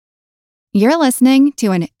You're listening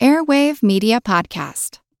to an Airwave Media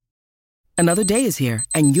Podcast. Another day is here,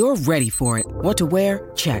 and you're ready for it. What to wear?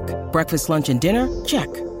 Check. Breakfast, lunch, and dinner? Check.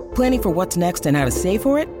 Planning for what's next and how to save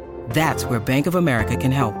for it? That's where Bank of America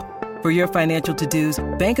can help. For your financial to-dos,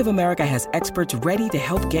 Bank of America has experts ready to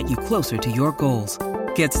help get you closer to your goals.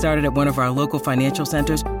 Get started at one of our local financial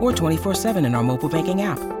centers or 24/7 in our mobile banking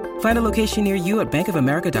app. Find a location near you at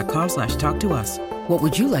bankofamerica.com/talktous. What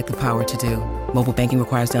would you like the power to do? Mobile banking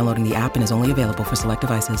requires downloading the app and is only available for select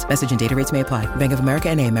devices. Message and data rates may apply. Bank of America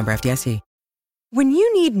N.A., member FDIC. When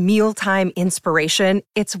you need mealtime inspiration,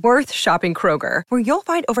 it's worth shopping Kroger, where you'll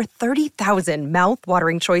find over 30,000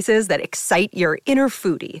 mouth-watering choices that excite your inner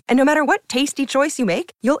foodie. And no matter what tasty choice you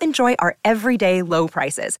make, you'll enjoy our everyday low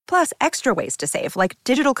prices, plus extra ways to save, like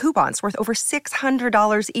digital coupons worth over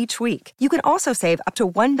 $600 each week. You can also save up to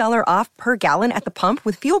 $1 off per gallon at the pump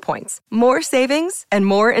with fuel points. More savings and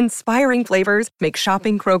more inspiring flavors make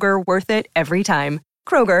shopping Kroger worth it every time.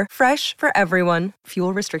 Kroger, fresh for everyone.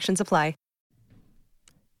 Fuel restrictions apply.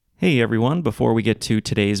 Hey everyone, before we get to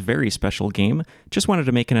today's very special game, just wanted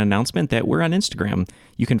to make an announcement that we're on Instagram.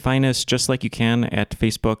 You can find us just like you can at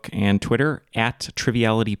Facebook and Twitter at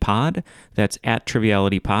TrivialityPod. That's at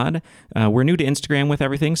TrivialityPod. We're new to Instagram with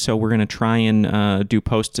everything, so we're going to try and do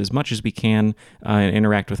posts as much as we can and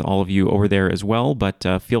interact with all of you over there as well, but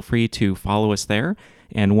feel free to follow us there.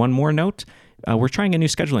 And one more note, we're trying a new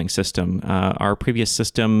scheduling system. Our previous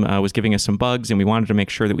system was giving us some bugs, and we wanted to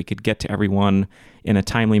make sure that we could get to everyone in a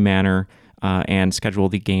timely manner and schedule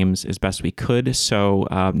the games as best we could. So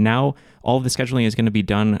now all of the scheduling is going to be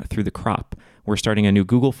done through the crop. We're starting a new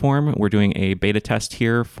Google form. We're doing a beta test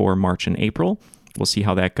here for March and April. We'll see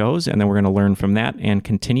how that goes, and then we're going to learn from that and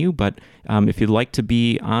continue. But if you'd like to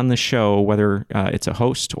be on the show, whether it's a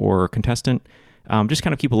host or a contestant, just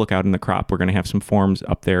kind of keep a lookout in the crop. We're going to have some forms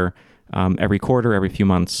up there every quarter, every few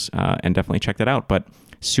months, and definitely check that out. But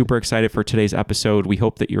super excited for today's episode. We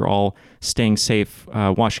hope that you're all staying safe,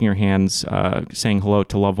 washing your hands, saying hello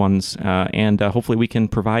to loved ones, and hopefully we can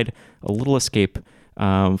provide a little escape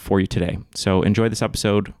for you today. So enjoy this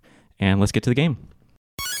episode, and let's get to the game.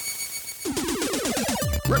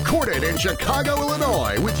 Recorded in Chicago,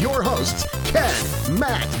 Illinois, with your hosts, Ken,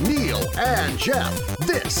 Matt, Neil, and Jeff.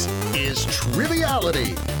 This is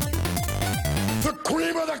Triviality. The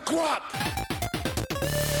cream of the crop!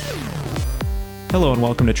 Hello and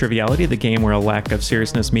welcome to Triviality, the game where a lack of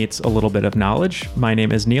seriousness meets a little bit of knowledge. My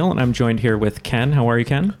name is Neil, and I'm joined here with Ken. How are you,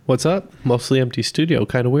 Ken? What's up? Mostly empty studio.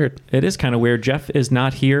 Kind of weird. It is kind of weird. Jeff is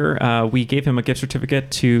not here. We gave him a gift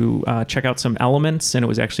certificate to check out some elements, and it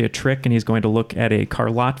was actually a trick, and he's going to look at a car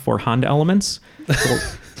lot for Honda elements. So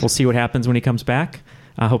we'll see what happens when he comes back.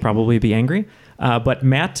 He'll probably be angry. But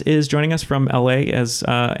Matt is joining us from LA, as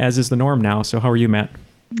is the norm now. So how are you, Matt?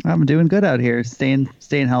 I'm doing good out here, staying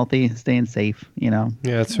healthy, staying safe. Yeah,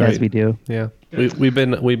 that's right. As we do. Yeah, we've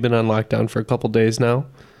been on lockdown for a couple days now.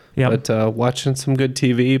 Yeah, but watching some good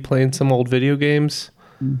TV, playing some old video games.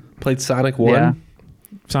 Played Sonic 1.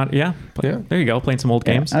 Yeah. There you go, playing some old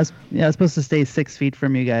games. I was supposed to stay 6 feet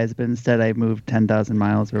from you guys, but instead I moved 10,000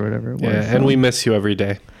 miles or whatever it was. Yeah, and we miss you every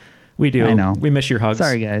day. We do. I know. We miss your hugs.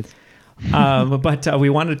 Sorry, guys. But we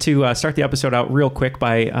wanted to start the episode out real quick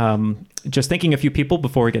by just thanking a few people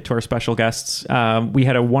before we get to our special guests. We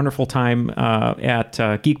had a wonderful time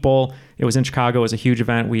at Geek Bowl. It was in Chicago. It was a huge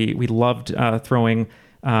event. We loved throwing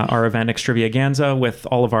our event Extravaganza with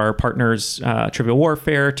all of our partners, Trivial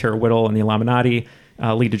Warfare, Tara Whittle and the Illuminati,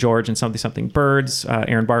 Lee DeGeorge and Something Birds,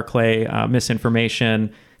 Aaron Barclay,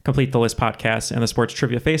 Misinformation, Complete the List podcast, and the Sports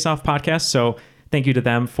Trivia Face-Off podcast. So thank you to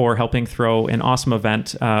them for helping throw an awesome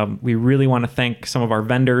event. We really want to thank some of our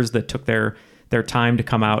vendors that took their time to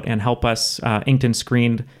come out and help us. Inked and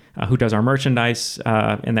Screened, who does our merchandise,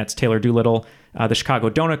 and that's Taylor Doolittle. The Chicago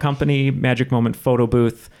Donut Company, Magic Moment Photo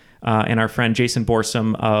Booth, and our friend Jason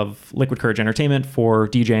Borsum of Liquid Courage Entertainment for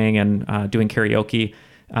DJing and doing karaoke.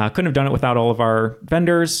 Couldn't have done it without all of our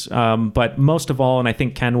vendors, but most of all, and I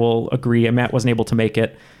think Ken will agree, and Matt wasn't able to make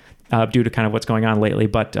it due to kind of what's going on lately,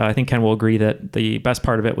 but I think Ken will agree that the best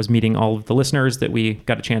part of it was meeting all of the listeners that we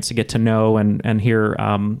got a chance to get to know and hear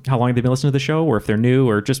how long they've been listening to the show, or if they're new,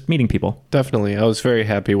 or just meeting people. Definitely. I was very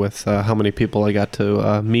happy with how many people I got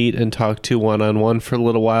to meet and talk to one-on-one for a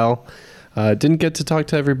little while. Didn't get to talk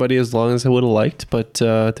to everybody as long as I would have liked, but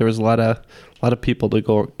there was a lot of people to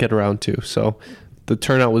go get around to. So the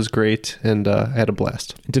turnout was great, and I had a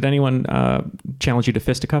blast. Did anyone challenge you to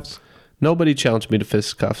fisticuffs? Nobody challenged me to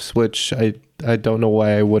fisticuffs, which I don't know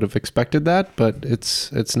why I would have expected that, but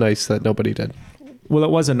it's nice that nobody did. Well,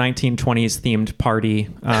 it was a 1920s themed party.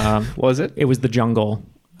 Was it? It was the jungle.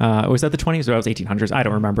 Was that the 20s or that was 1800s? I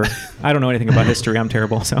don't remember. I don't know anything about history. I'm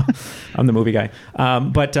terrible, so I'm the movie guy.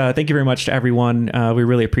 But thank you very much to everyone. We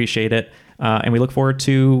really appreciate it. And we look forward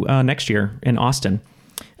to next year in Austin.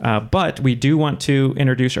 But we do want to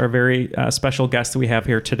introduce our very special guest that we have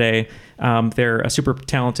here today. They're a super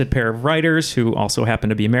talented pair of writers who also happen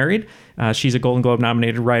to be married. She's a Golden Globe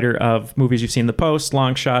nominated writer of movies you've seen, The Post,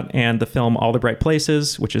 Long Shot, and the film All the Bright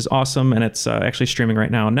Places, which is awesome. And it's actually streaming right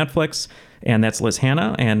now on Netflix. And that's Liz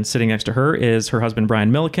Hannah. And sitting next to her is her husband,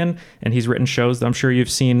 Brian Millikin. And he's written shows that I'm sure you've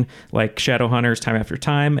seen, like Shadowhunters, Time After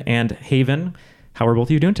Time, and Haven. How are both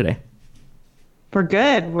of you doing today? We're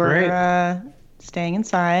good. We're staying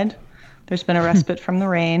inside. There's been a respite from the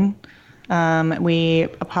rain. We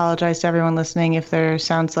apologize to everyone listening if there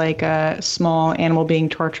sounds like a small animal being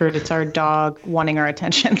tortured. It's our dog wanting our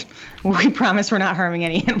attention. We promise we're not harming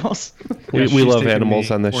any animals. We love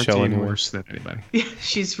animals on this show anyway. Worse than anybody.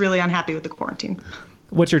 She's really unhappy with the quarantine.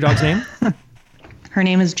 What's your dog's name? Her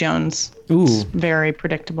name is Jones. Ooh. It's very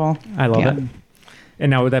predictable. I love it. And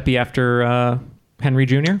now would that be after Henry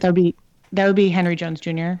Jr.? That would be Henry Jones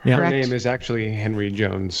Jr. Yeah. Her Correct? name is actually Henry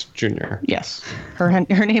Jones Jr. Yes. Her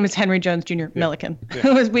name is Henry Jones Jr. Millikin.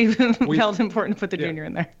 We felt important to put the Jr.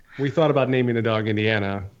 in there. We thought about naming the dog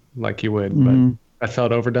Indiana like you would, but that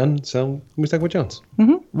felt overdone, so we stuck with Jones.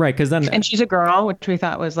 Right, because then... And she's a girl, which we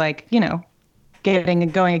thought was like,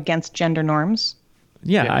 going against gender norms.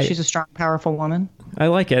 Yeah, she's a strong, powerful woman. I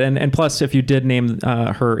like it. And plus, if you did name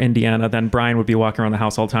her Indiana, then Brian would be walking around the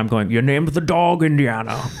house all the time going, you named the dog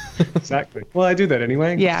Indiana. Exactly. Well, I do that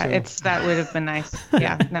anyway. Yeah, so. that would have been nice.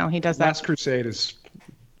 Yeah, no, he does that. Last Crusade is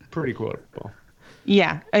pretty quotable.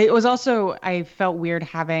 Yeah, it was also, I felt weird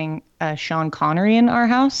having Sean Connery in our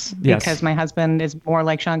house because my husband is more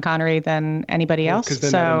like Sean Connery than anybody else.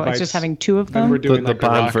 So it's just having two of them. We're doing the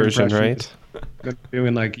Bond version, right?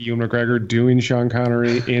 Doing like Ewan McGregor doing Sean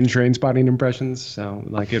Connery in Train Spotting impressions. So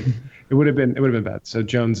like it would have been bad. So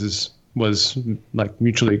Jones was like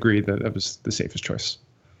mutually agreed that it was the safest choice.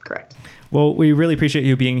 Correct. Well, we really appreciate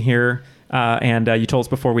you being here. And you told us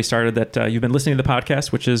before we started that you've been listening to the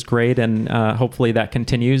podcast, which is great. And hopefully that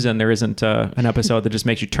continues and there isn't an episode that just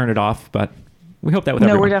makes you turn it off. But we hope that with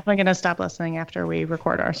everyone. No, we're definitely going to stop listening after we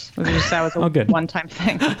record ours. That was a one-time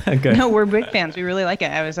thing. Good. No, we're big fans. We really like it.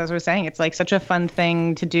 As I was saying, it's like such a fun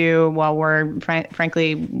thing to do while we're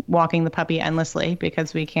frankly walking the puppy endlessly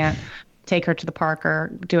because we can't take her to the park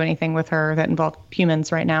or do anything with her that involves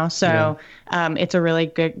humans right now. So it's a really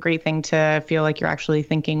great thing to feel like you're actually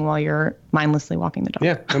thinking while you're mindlessly walking the dog.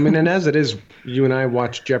 Yeah. I mean, and as it is, you and I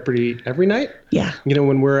watch Jeopardy every night. Yeah.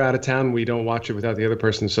 When we're out of town, we don't watch it without the other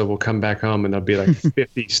person. So we'll come back home and there'll be like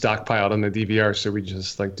 50 stockpiled on the DVR. So we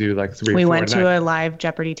just like do like 3 or 4 We went to a live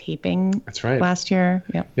Jeopardy taping. That's right. Last year.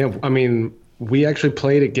 Yep. Yeah. I mean, we actually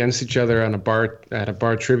played against each other at a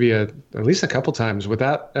bar trivia at least a couple times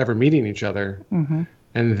without ever meeting each other. Mm-hmm.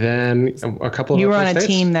 And then a couple of You were on a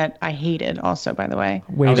team that I hated also, by the way.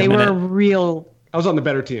 Wait they a minute. were real. I was on the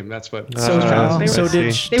better team. That's what.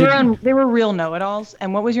 They were real know-it-alls.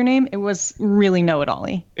 And what was your name? It was really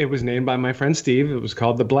know-it-all-y. It was named by my friend Steve. It was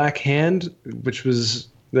called the Black Hand, which was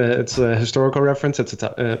it's a historical reference. It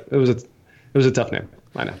was a tough name.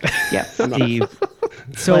 I know. Yeah, Steve.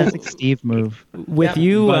 So Classic Steve move. with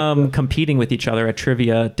you competing with each other at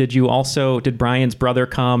trivia, did Brian's brother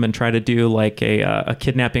come and try to do like a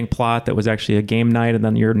kidnapping plot that was actually a game night, and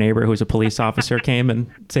then your neighbor who was a police officer came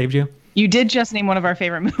and saved you? You did just name one of our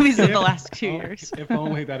favorite movies of the last 2 years. If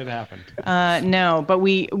only that had happened. No, but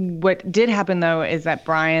what did happen though is that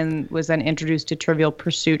Brian was then introduced to Trivial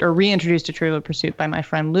Pursuit or reintroduced to Trivial Pursuit by my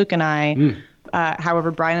friend Luke and I.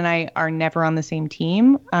 However, Brian and I are never on the same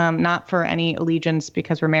team, not for any allegiance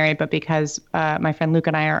because we're married, but because my friend Luke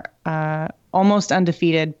and I are almost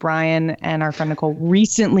undefeated. Brian and our friend Nicole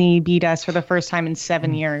recently beat us for the first time in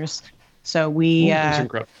 7 years. So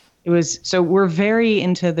we're very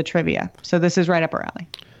into the trivia. So this is right up our alley.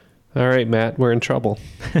 All right, Matt, we're in trouble.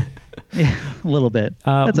 Yeah, a little bit.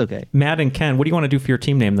 That's okay. Matt and Ken, what do you want to do for your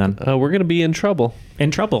team name then? We're going to be in trouble. In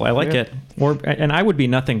trouble, I like it. And I would be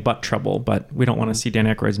nothing but trouble, but we don't want to see Dan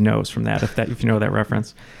Aykroyd's nose from that. If you know that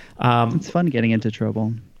reference. It's fun getting into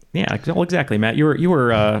trouble. Yeah, well, exactly, Matt. You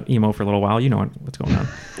were emo for a little while. You know what's going on.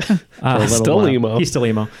 Still emo. He's still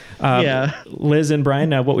emo. Yeah. Liz and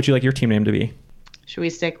Brian, what would you like your team name to be? Should we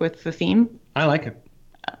stick with the theme? I like it.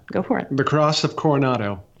 Go for it. The Cross of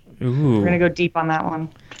Coronado. Ooh. We're going to go deep on that one.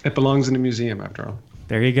 It belongs in a museum, after all.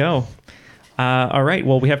 There you go. All right.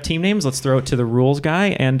 Well, we have team names. Let's throw it to the rules guy,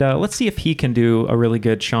 and let's see if he can do a really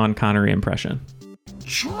good Sean Connery impression.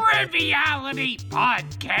 Triviality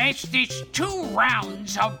Podcast is 2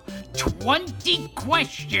 rounds of 20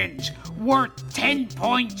 questions worth 10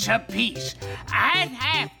 points apiece. At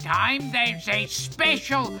halftime, there's a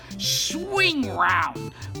special swing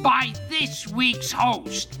round by this week's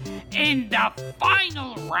host. In the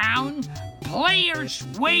final round, players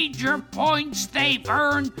wager points they've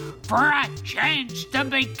earned for a chance to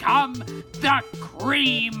become the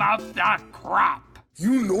cream of the crop.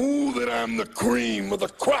 You know that I'm the cream of the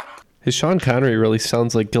crop. His Sean Connery really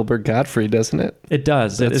sounds like Gilbert Gottfried, doesn't it? It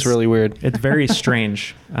does. It's really weird. It's very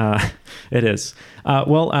strange. It is.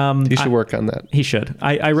 He should work on that. He should.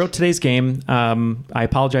 I wrote today's game. I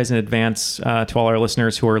apologize in advance to all our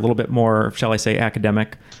listeners who are a little bit more, shall I say,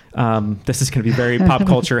 academic. This is going to be very pop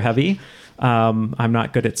culture heavy. I'm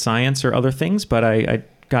not good at science or other things, but I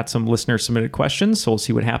got some listener submitted questions, so we'll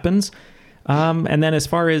see what happens. And then as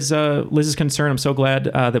far as Liz is concerned, I'm so glad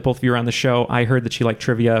that both of you are on the show. I heard that she liked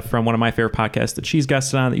trivia from one of my favorite podcasts that she's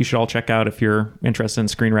guested on that you should all check out if you're interested in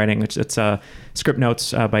screenwriting. It's Script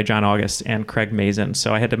Notes by John August and Craig Mazin.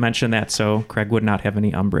 So I had to mention that so Craig would not have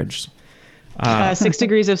any umbrage. 6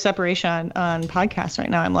 degrees of separation on podcasts right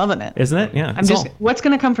now. I'm loving it. Isn't it? Yeah. What's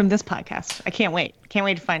going to come from this podcast? I can't wait. Can't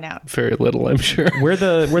wait to find out. Very little, I'm sure. We're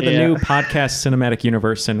the new podcast cinematic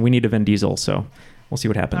universe, and we need a Vin Diesel, so we'll see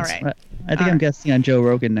what happens. All right. I think I'm guesting on Joe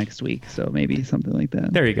Rogan next week, so maybe something like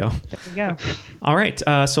that. There you go. There you go. All right,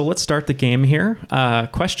 so let's start the game here.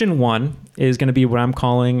 Question 1 is going to be what I'm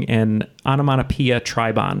calling an onomatopoeia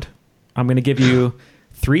tribond. I'm going to give you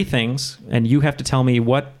 3 things, and you have to tell me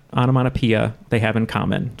what onomatopoeia they have in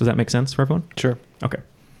common. Does that make sense for everyone? Sure. Okay.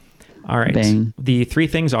 All right. Bang. The 3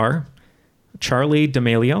 things are Charlie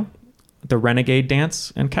D'Amelio, the Renegade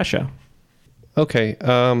Dance, and Kesha. Okay,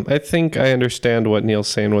 I think I understand what Neil's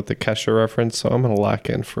saying with the Kesha reference, so I'm going to lock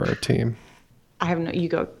in for our team. I have no. You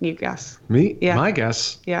go. You guess. Me? Yeah. My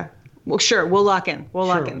guess. Yeah. Well, sure. We'll lock in. We'll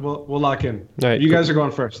lock in. We'll lock in. All right, you cool. guys are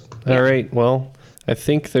going first. All right, well, I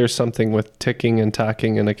think there's something with ticking and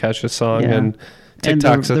talking in a Kesha song, Yeah. and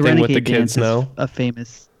TikTok's and a thing with the Renegade kids Dance now.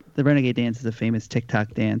 The Renegade Dance is a famous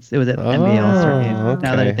TikTok dance. It was at NBA All-Star Game. okay.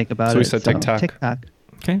 Now that I think about it. So we said TikTok. TikTok.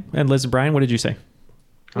 Okay. And Liz and Brian, what did you say?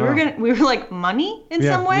 We were like money in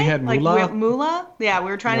Yeah, some way. we had moolah. Like moolah. Yeah, we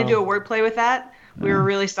were trying to do a wordplay with that. We were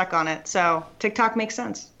really stuck on it. So TikTok makes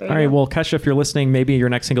sense. There you All right. go. Well, Kesha, if you're listening, maybe your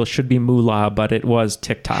next single should be Moolah, but it was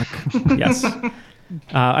TikTok. Yes.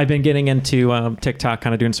 I've been getting into TikTok,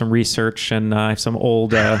 kind of doing some research, and I have some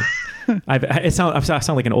old. I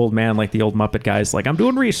sound like an old man, like the old Muppet guys. Like I'm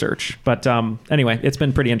doing research, but anyway, it's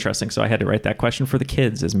been pretty interesting. So I had to write that question for the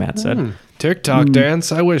kids, as Matt said. TikTok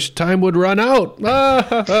dance. I wish time would run out.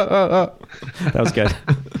 That was good.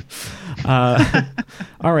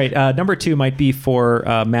 All right. Number 2 might be for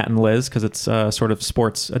Matt and Liz because it's sort of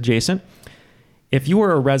sports adjacent. If you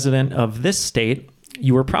were a resident of this state,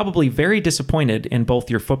 you were probably very disappointed in both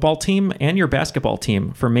your football team and your basketball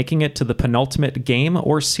team for making it to the penultimate game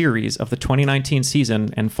or series of the 2019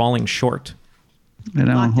 season and falling short. I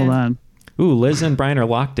know. Locked Hold in. on. Ooh, Liz and Brian are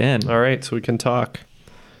locked in. All right, so we can talk.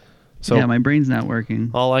 So Yeah, my brain's not working.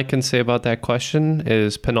 all I can say about that question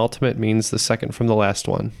is penultimate means the second from the last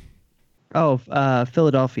one. Oh,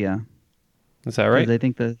 Philadelphia. Is that right? 'Cause I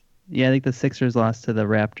think the Sixers lost to the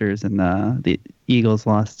Raptors and the Eagles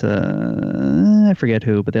lost to I forget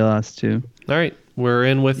who, but they lost to. All right, we're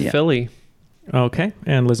in with Yeah. Philly. Okay.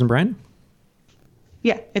 And Liz and Brian?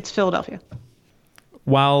 Yeah, it's Philadelphia.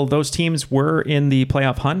 While those teams were in the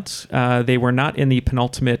playoff hunt, they were not in the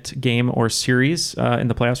penultimate game or series in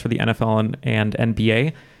the playoffs for the NFL and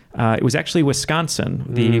NBA. It was actually Wisconsin.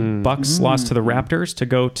 The Bucks lost to the Raptors to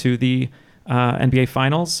go to the NBA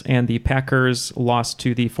Finals, and the Packers lost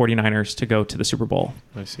to the 49ers to go to the Super Bowl.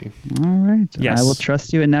 I see. All right. Yes. I will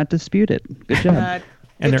trust you and not dispute it. Good job. And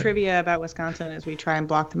The they're- trivia about Wisconsin is we try and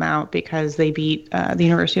block them out because they beat the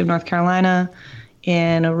University of North Carolina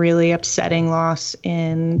in a really upsetting loss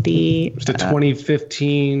in the It was the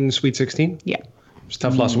 2015 Sweet 16. yeah. It was a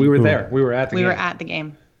tough loss. We were there. We were at the We game. were at the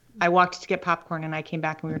game. I walked to get popcorn and I came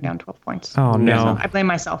back and we were down 12 points. Oh, no. So I blame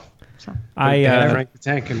myself. So They ranked the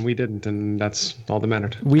tank and we didn't, and that's all that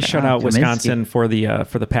mattered. We shut out Kaminsky. Wisconsin for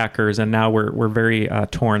the Packers, and now we're very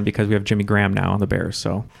torn because we have Jimmy Graham now on the Bears.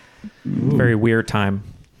 So very weird time.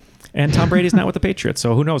 And Tom Brady's not with the Patriots,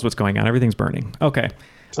 so who knows what's going on? Everything's burning. Okay.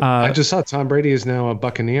 I just saw Tom Brady is now a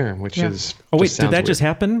Buccaneer, which is. Oh wait, just did sounds that just weird.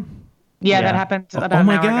 happen? yeah, Yeah. that happened about Oh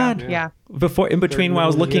my an hour God. ago. Yeah. Before, in between, while I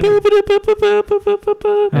was looking. Yeah.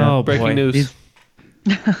 Oh Breaking boy. news.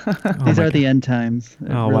 These are the end times.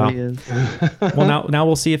 It Oh, really wow. is. Well, now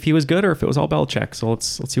we'll see if he was good or if it was all Belichick. So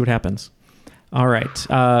let's see what happens. All right.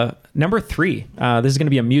 Number 3. This is going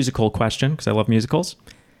to be a musical question because I love musicals.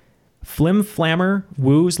 Flim Flammer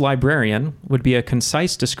Woo's Librarian would be a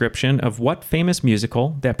concise description of what famous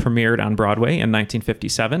musical that premiered on Broadway in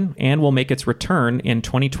 1957 and will make its return in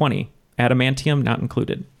 2020. Adamantium not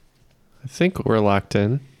included. I think we're locked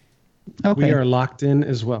in. Okay. We are locked in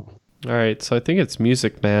as well. All right, so I think it's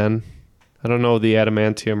Music Man. I don't know the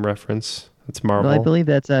adamantium reference. It's Marvel. Well, I believe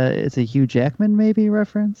it's a Hugh Jackman maybe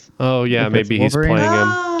reference. Oh yeah, If it's maybe he's Wolverine. playing him.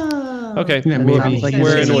 Oh. Okay, Yeah, maybe. Makes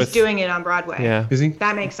we're sense. in He's with doing it on Broadway. yeah. Is he?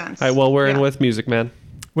 That makes sense. All right, well we're in Yeah. with Music Man.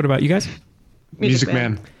 What about you guys? Music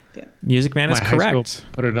Man. Music Man is My high school correct.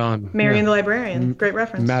 put it on. Marion Yeah. the Librarian. Great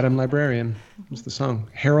reference. Madam Librarian was the song.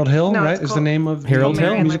 Harold Hill, No, right? it's Is the called name of Harold the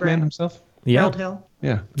Hill? Music Librarian. Man himself? Yeah. Harold Hill.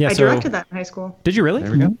 Yeah. Yeah, I so directed that in high school. did you really?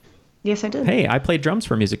 There we go. Yes, I did. Hey, I played drums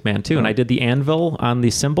for Music Man too, and I did the anvil on the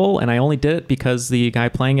cymbal, and I only did it because the guy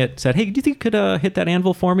playing it said, "Hey, do you think you could hit that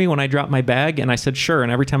anvil for me when I drop my bag?" And I said, "Sure."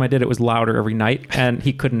 And every time I did, it was louder every night, and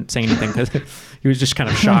he couldn't say anything because he was just kind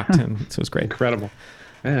of shocked, and so it was great. Incredible.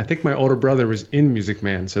 And I think my older brother was in Music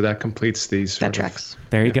Man, so that completes these. That tracks.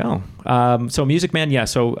 There you go. So Music Man, yeah.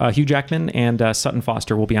 So Hugh Jackman and Sutton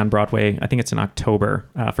Foster will be on Broadway. I think it's in October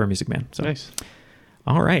for Music Man. So. Nice.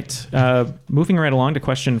 All right. Moving right along to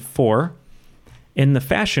question 4. In the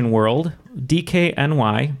fashion world,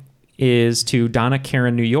 DKNY is to Donna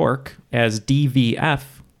Karan New York as DVF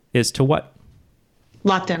is to what?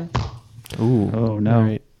 Locked in. Ooh. Oh no. All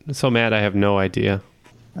right. So Matt, I have no idea.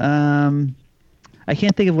 I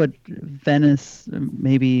can't think of what Venice.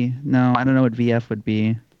 Maybe no. I don't know what VF would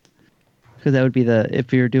be. Because that would be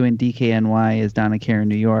if you're doing DKNY is Donna Karan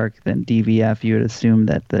New York, then DVF you would assume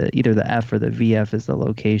that either the F or the VF is the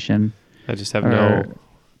location. I just have no.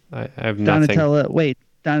 I have nothing.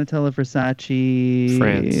 Donatella Versace.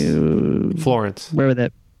 France. Florence. Where would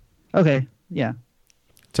that? Okay, yeah.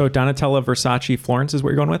 So Donatella Versace Florence is what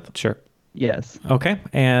you're going with? Sure. Yes. Okay.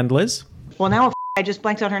 And Liz? Well, now I just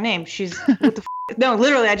blanked out her name. She's what the no,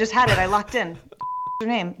 literally, I just had it. I locked in. Her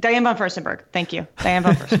name, Diane von Furstenberg. Thank you, Diane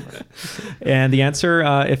von Furstenberg. And the answer,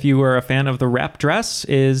 if you were a fan of the wrap dress,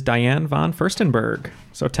 is Diane von Furstenberg.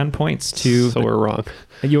 So 10 points to. So we're wrong.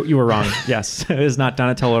 You were wrong. Yes, it is not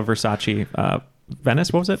Donatella Versace.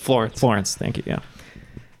 Venice. What was it? Florence. Florence. Thank you. Yeah.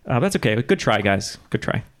 That's okay. Good try, guys. Good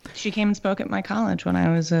try. She came and spoke at my college when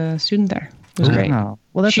I was a student there. It was great. Oh,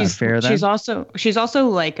 well, that's not fair. Then. She's also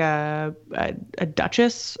like a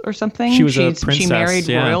duchess or something. She was a princess. She married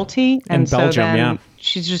royalty, and so Belgium. then Yeah.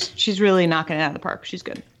 she's really knocking it out of the park. She's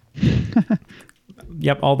good.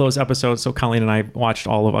 Yep, all those episodes. So Colleen and I watched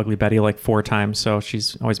all of Ugly Betty like 4 times. So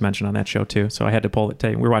she's always mentioned on that show too. So I had to pull it.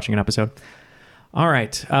 We're watching an episode. All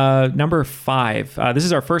right, number 5. This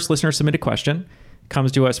is our first listener submitted question.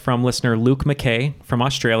 Comes to us from listener Luke McKay from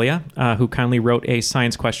Australia, who kindly wrote a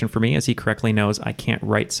science question for me, as he correctly knows I can't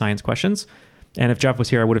write science questions. And if Jeff was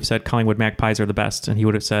here, I would have said Collingwood Magpies are the best, and he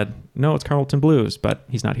would have said, no, it's Carlton Blues, but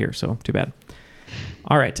he's not here, so too bad.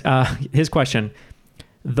 All right, his question.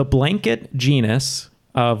 The blanket genus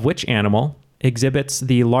of which animal exhibits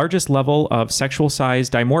the largest level of sexual size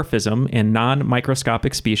dimorphism in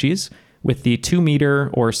non-microscopic species, with the 2 meter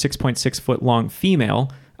or 6.6 foot long female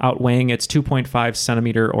outweighing its 2.5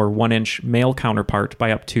 centimeter or 1 inch male counterpart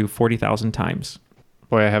by up to 40,000 times?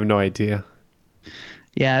 Boy, I have no idea.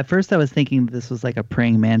 Yeah, at first I was thinking this was like a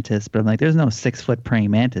praying mantis, but I'm like, there's no 6-foot praying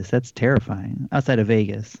mantis. That's terrifying. Outside of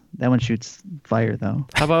Vegas, that one shoots fire though.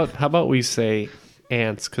 How about we say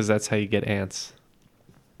ants, because that's how you get ants.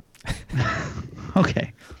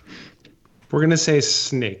 Okay. We're gonna say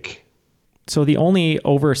snake. So the only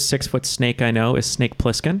over 6 foot snake I know is Snake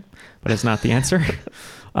Plissken, but it's not the answer.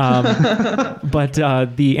 But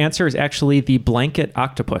the answer is actually the blanket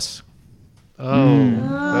octopus. Oh,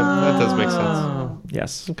 that does make sense.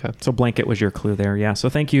 Yes. Okay. So blanket was your clue there. Yeah. So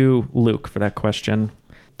thank you, Luke, for that question.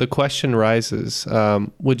 The question rises,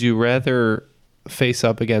 would you rather face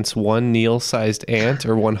up against one Neil-sized ant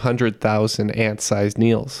or 100,000 ant-sized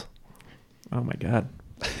Neils? Oh, my God.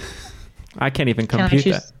 I can't even Can I compute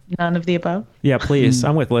choose that. none of the above? Yeah, please.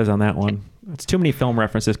 I'm with Liz on that one. It's too many film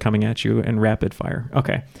references coming at you in rapid fire.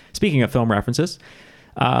 Okay. Speaking of film references,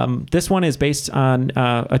 this one is based on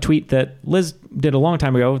a tweet that Liz did a long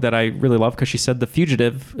time ago that I really love because she said The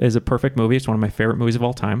Fugitive is a perfect movie. It's one of my favorite movies of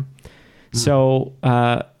all time. So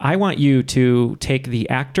I want you to take the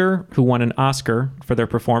actor who won an Oscar for their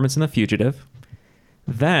performance in The Fugitive,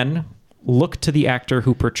 then look to the actor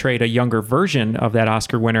who portrayed a younger version of that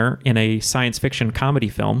Oscar winner in a science fiction comedy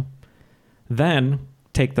film, then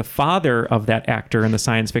take the father of that actor in the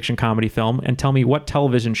science fiction comedy film and tell me what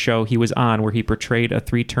television show he was on where he portrayed a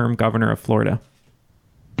 3-term governor of Florida.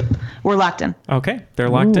 We're locked in. Okay, they're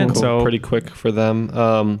locked in. Cool. So Pretty quick for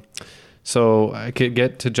them. So I could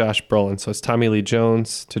get to Josh Brolin. So it's Tommy Lee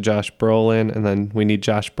Jones to Josh Brolin, and then we need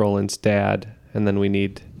Josh Brolin's dad, and then we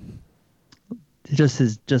need Just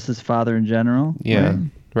his father in general. yeah,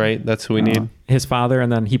 right. That's who we need. his father,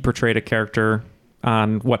 and then he portrayed a character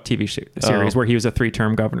on what TV series where he was a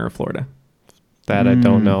 3-term governor of Florida. That I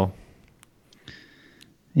don't know.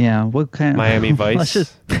 Yeah. What kind? Miami Vice. Let's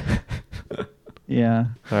just. Yeah.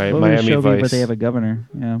 All right, What would a Miami show be, Vice. but they have a governor.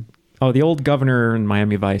 Yeah. Oh, the old governor in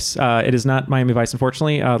Miami Vice. It is not Miami Vice,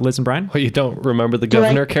 unfortunately. Liz and Brian? What, you don't remember the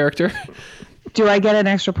governor character? Do I get an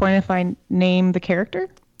extra point if I name the character?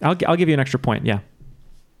 I'll give you an extra point, yeah.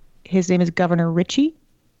 His name is Governor Richie,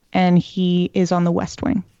 and he is on the West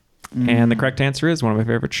Wing. And the correct answer is one of my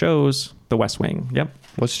favorite shows, The West Wing. Yep.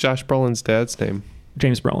 What's Josh Brolin's dad's name?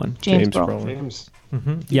 James Brolin. James Brolin. James. Yeah,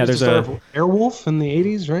 He's there's the star a... of Airwolf in the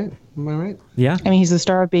 80s, right? Am I right? Yeah. I mean, he's the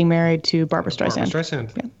star of Being Married to Barbara Streisand. Barbra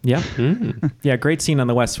Streisand. Yeah. Yeah. Yeah, great scene on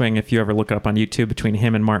The West Wing if you ever look it up on YouTube between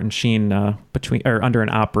him and Martin Sheen under an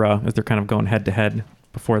opera as they're kind of going head to head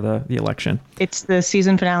before the election. It's the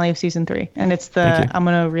season finale of season 3, and it's Thank you. I'm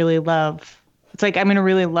gonna really love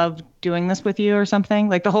doing this with you or something.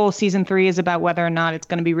 Like the whole season 3 is about whether or not it's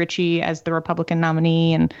going to be Richie as the Republican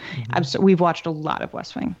nominee, and we've watched a lot of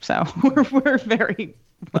West Wing, so we're very.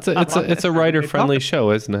 It's a writer friendly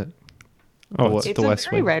show, isn't it? Oh, It's the a West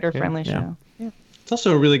very Wing. writer friendly show. It's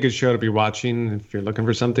also a really good show to be watching if you're looking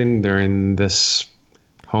for something during this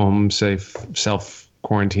home safe self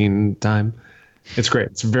quarantine time. It's great.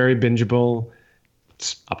 It's very bingeable.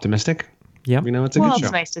 It's optimistic. Yeah. You know, it's a good show.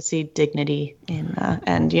 It's nice to see dignity in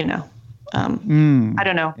and I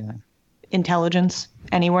don't know, intelligence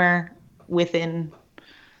anywhere within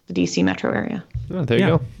the DC metro area. Oh, there you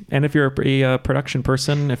go. And if you're a production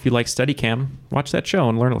person, if you like Steadicam, watch that show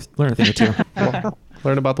and learn a thing or two.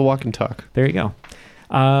 Learn about the walk and talk. There you go.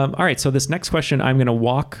 All right, so this next question, I'm going to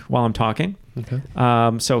walk while I'm talking. Okay.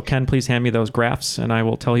 So Ken, please hand me those graphs, and I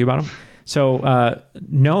will tell you about them. So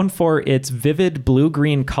known for its vivid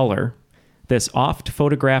blue-green color, this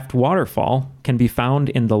oft-photographed waterfall can be found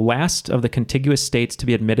in the last of the contiguous states to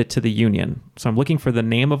be admitted to the Union. So I'm looking for the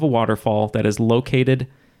name of a waterfall that is located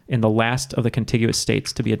in the last of the contiguous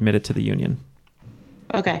states to be admitted to the Union.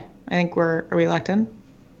 Okay, I think are we locked in?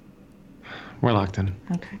 We're locked in.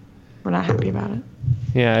 Okay, we're not happy about it.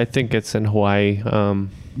 Yeah, I think it's in Hawaii.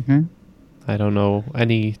 I don't know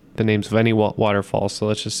the names of any waterfalls, so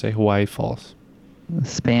let's just say Hawaii Falls.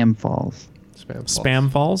 Spam Falls.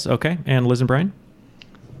 Spam Falls, okay. And Liz and Brian?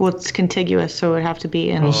 Well, it's contiguous, so it would have to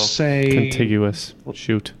be in. We'll say Contiguous.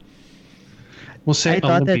 Shoot. We'll say I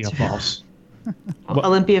thought Olympia that- Falls.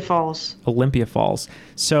 Olympia Falls. Olympia Falls.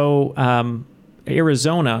 So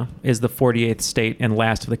Arizona is the 48th state and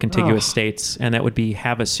last of the contiguous states, and that would be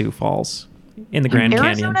Havasu Falls in the Grand Canyon.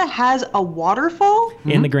 Arizona has a waterfall?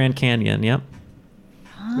 In the Grand Canyon, yep.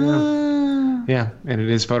 Yeah, and it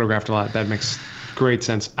is photographed a lot. That makes great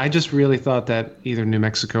sense. I just really thought that either New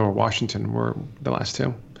Mexico or Washington were the last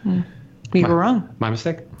two. We were wrong. My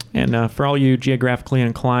mistake. And for all you geographically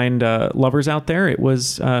inclined lovers out there, it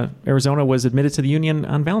was Arizona was admitted to the Union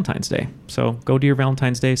on Valentine's Day. So go to your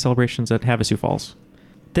Valentine's Day celebrations at Havasu Falls.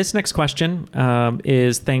 This next question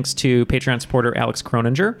is thanks to Patreon supporter Alex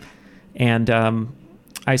Croninger. And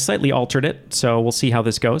I slightly altered it, so we'll see how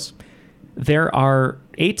this goes. There are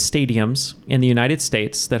 8 stadiums in the United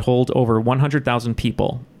States that hold over 100,000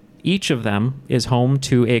 people. Each of them is home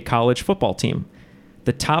to a college football team.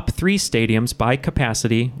 The top 3 stadiums by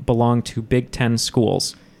capacity belong to Big Ten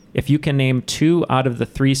schools. If you can name 2 out of the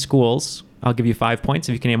 3 schools, I'll give you 5 points.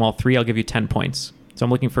 If you can name all 3, I'll give you 10 points. So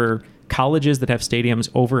I'm looking for colleges that have stadiums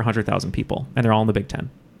over 100,000 people, and they're all in the Big Ten.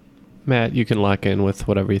 Matt, you can lock in with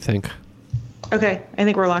whatever you think. Okay, I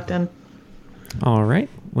think we're locked in. All right.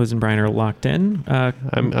 Liz and Brian are locked in.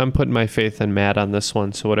 I'm putting my faith in Matt on this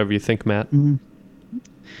one, so whatever you think, Matt.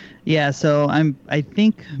 Yeah, so I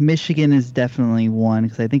think Michigan is definitely one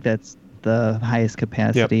because I think that's the highest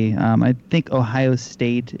capacity. I think Ohio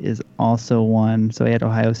State is also one, so I had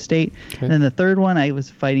Ohio State. Okay. And then the third one, I was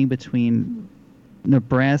fighting between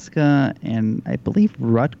Nebraska and I believe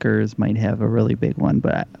Rutgers might have a really big one,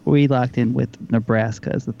 but we locked in with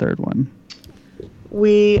Nebraska as the third one.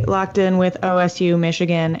 We locked in with OSU,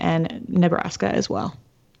 Michigan, and Nebraska as well.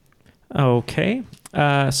 Okay.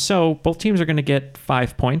 So both teams are going to get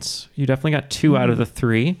 5 points. You definitely got 2 out of the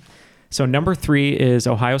 3. So number 3 is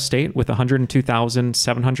Ohio State with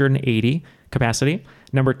 102,780 capacity.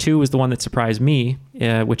 Number 2 is the one that surprised me,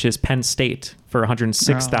 which is Penn State for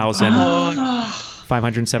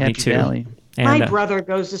 106,572. Happy Valley. And, My brother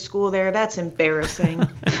goes to school there. That's embarrassing.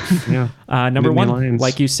 Yeah. Number one, Lions.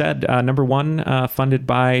 like you said, number one, funded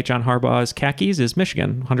by John Harbaugh's khakis, is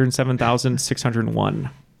Michigan, 107,601.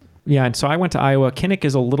 Yeah, and so I went to Iowa. Kinnick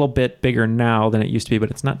is a little bit bigger now than it used to be,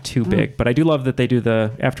 but it's not too big. But I do love that they do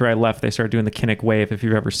after I left, they started doing the Kinnick wave. If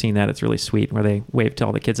you've ever seen that, it's really sweet, where they wave to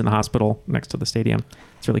all the kids in the hospital next to the stadium.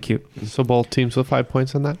 It's really cute. So both teams with 5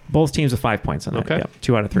 points on that? Both teams with 5 points on that. Okay. Yep,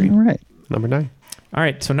 2 out of 3. All right. Number 9. All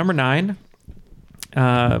right, so number 9,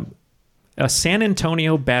 a San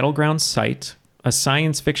Antonio battleground site, a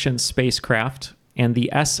science fiction spacecraft, and the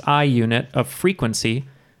SI unit of Frequency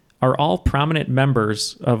are all prominent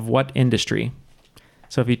members of what industry?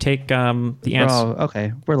 So if you take the answer... Oh,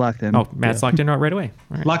 okay. We're locked in. Oh, Matt's locked in right away.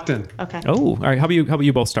 All right. Locked in. Okay. Oh, all right. How about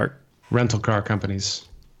you both start? Rental car companies.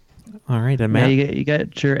 All right, and Yeah, Matt. you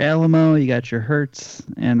got your Alamo, you got your Hertz,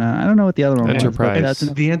 and I don't know what the other one Enterprise. was. But that's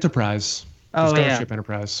The Enterprise. Oh, the yeah. Starship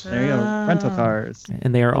Enterprise. there you go. Rental cars.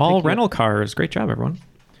 And they are all rental cars. Great job, everyone.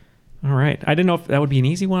 All right. I didn't know if that would be an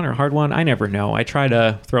easy one or a hard one. I never know. I try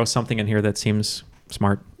to throw something in here that seems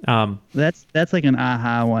smart. That's like an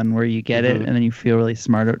aha one where you get it and then you feel really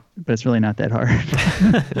smart, but it's really not that hard.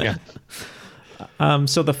 Yeah.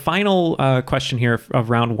 So the final question here of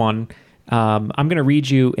round 1, I'm going to read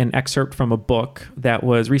you an excerpt from a book that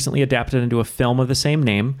was recently adapted into a film of the same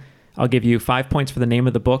name. I'll give you 5 points for the name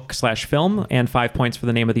of the book/film and 5 points for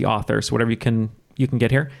the name of the author. So whatever you can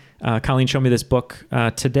get here. Colleen showed me this book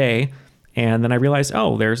today, and then I realized,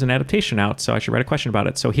 oh, there's an adaptation out, so I should write a question about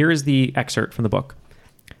it. So here is the excerpt from the book.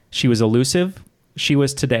 She was elusive. She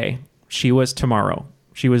was today. She was tomorrow.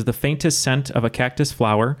 She was the faintest scent of a cactus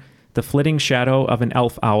flower, the flitting shadow of an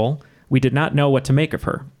elf owl. We did not know what to make of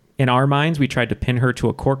her. In our minds, we tried to pin her to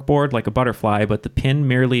a corkboard like a butterfly, but the pin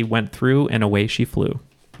merely went through and away she flew.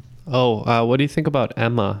 Oh, what do you think about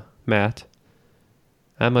Emma, Matt?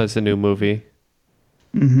 Emma is a new movie.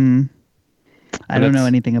 I don't know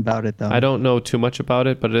anything about it, though. I don't know too much about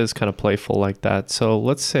it, but it is kind of playful like that. So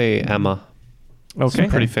let's say Emma. It's Okay. a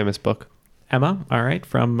pretty famous book. Emma, all right,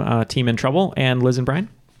 from Team In Trouble. And Liz and Brian?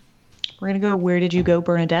 We're going to go Where Did You Go,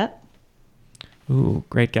 Bernadette? Ooh,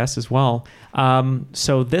 great guess as well.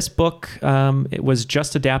 So this book, it was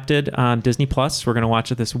just adapted on Disney Plus. We're going to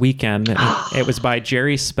watch it this weekend. It was by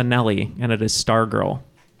Jerry Spinelli, and it is Stargirl.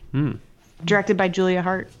 Directed by Julia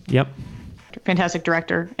Hart. Yep. Fantastic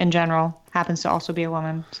director in general. Happens to also be a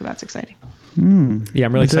woman, so that's exciting. Yeah,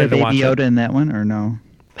 I'm really Is there excited to watch Baby Yoda it. in that one, or no?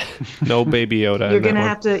 No Baby Yoda. You're gonna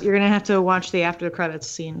have to watch the after the credits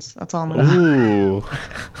scenes. That's all I'm gonna. Ooh,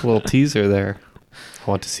 little teaser there. I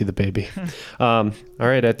want to see the baby. All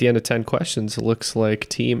right, at the end of 10 questions, it looks like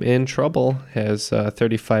Team In Trouble has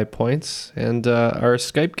 35 points, and our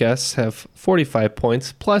Skype guests have 45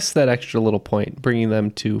 points, plus that extra little point, bringing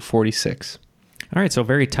them to 46. All right, so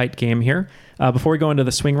very tight game here. Before we go into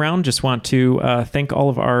the swing round, just want to thank all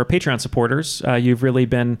of our Patreon supporters. You've really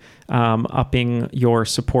been upping your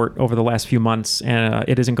support over the last few months, and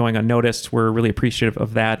it isn't going unnoticed. We're really appreciative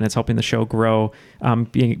of that, and it's helping the show grow,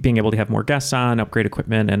 being able to have more guests on, upgrade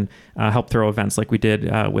equipment, and help throw events like we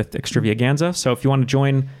did with Extravaganza. So if you want to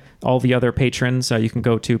join all the other patrons, you can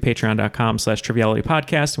go to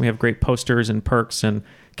patreon.com/trivialitypodcast, and we have great posters and perks and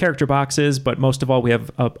character boxes, but most of all, we have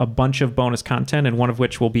a bunch of bonus content, and one of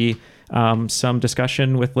which will be some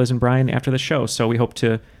discussion with Liz and Brian after the show. So we hope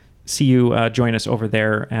to see you join us over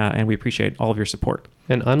there, and we appreciate all of your support.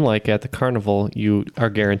 And unlike at the carnival, you are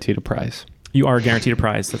guaranteed a prize. You are guaranteed a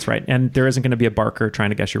prize, that's right. And there isn't going to be a barker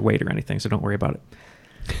trying to guess your weight or anything, so don't worry about it.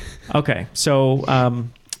 Okay, so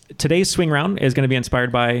today's swing round is going to be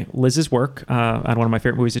inspired by Liz's work on one of my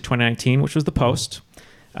favorite movies of 2019, which was The Post.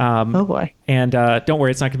 Oh boy. And don't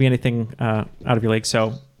worry, it's not going to be anything out of your league.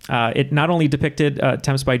 So it not only depicted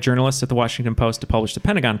attempts by journalists at the Washington Post to publish the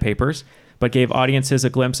Pentagon Papers, but gave audiences a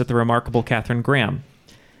glimpse at the remarkable Katharine Graham.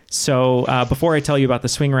 So before I tell you about the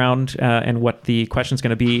swing round and what the question's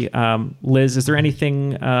going to be, Liz, is there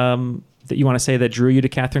anything that you want to say that drew you to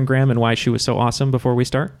Katharine Graham and why she was so awesome before we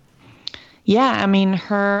start? Yeah, I mean,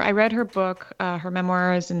 I read her book. Her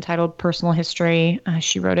memoir is entitled Personal History.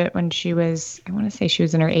 She wrote it when she was, I want to say she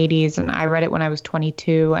was in her 80s, and I read it when I was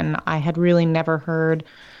 22, and I had really never heard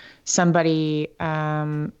somebody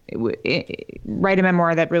write a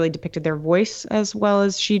memoir that really depicted their voice as well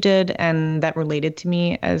as she did, and that related to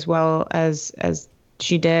me as well as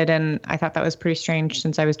she did. And I thought that was pretty strange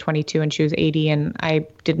since I was 22 and she was 80, and I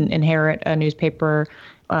didn't inherit a newspaper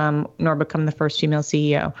nor become the first female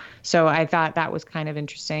CEO. So I thought that was kind of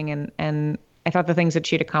interesting. And I thought the things that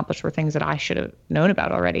she'd accomplished were things that I should have known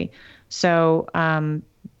about already. So,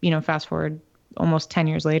 fast forward almost 10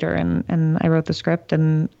 years later, and I wrote the script,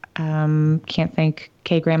 and can't thank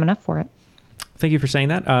Kay Graham enough for it. Thank you for saying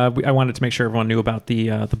that. I wanted to make sure everyone knew about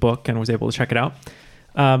the book and was able to check it out.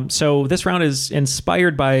 So this round is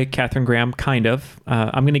inspired by Katharine Graham, kind of.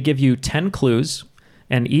 I'm going to give you 10 clues,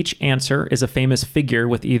 and each answer is a famous figure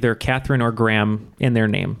with either Katharine or Graham in their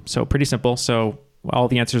name. So pretty simple. So all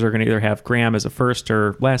the answers are going to either have Graham as a first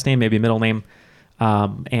or last name, maybe a middle name.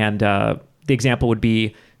 The example would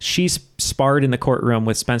be, she sparred in the courtroom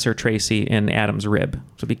with Spencer Tracy in Adam's Rib. So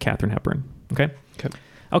it'd be Katharine Hepburn.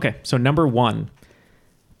 Okay, so number 1,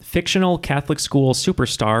 fictional Catholic school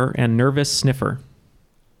superstar and nervous sniffer.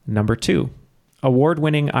 Number 2,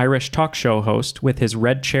 award-winning Irish talk show host with his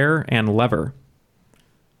red chair and lever.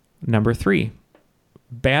 Number 3,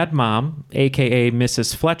 bad mom, aka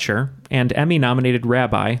Mrs. Fletcher, and Emmy-nominated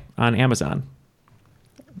rabbi on Amazon.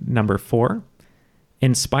 Number 4,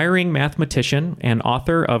 inspiring mathematician and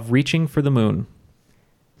author of Reaching for the Moon.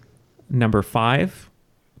 Number 5,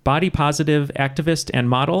 body-positive activist and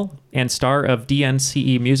model and star of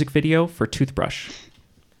DNCE music video for Toothbrush.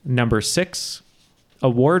 Number 6,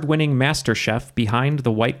 award-winning master chef behind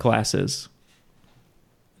the white glasses.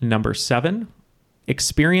 Number 7,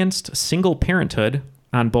 experienced single parenthood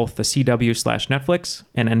on both the CW/Netflix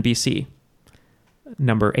and NBC.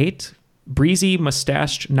 Number 8, breezy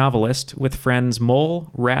mustached novelist with friends Mole,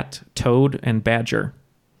 Rat, Toad, and Badger.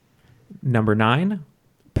 Number 9,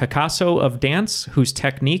 Picasso of dance whose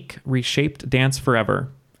technique reshaped dance forever.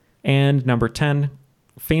 And number 10,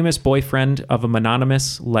 famous boyfriend of a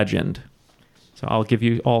mononymous legend. So I'll give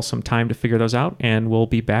you all some time to figure those out, and we'll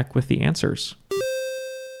be back with the answers.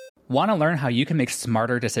 Want to learn how you can make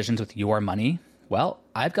smarter decisions with your money? Well,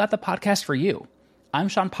 I've got the podcast for you. I'm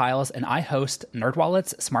Sean Piles, and I host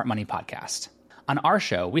NerdWallet's Smart Money Podcast. On our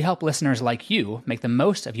show, we help listeners like you make the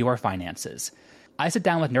most of your finances. I sit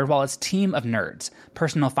down with NerdWallet's team of nerds,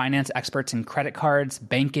 personal finance experts in credit cards,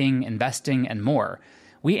 banking, investing, and more.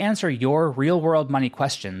 We answer your real-world money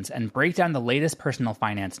questions and break down the latest personal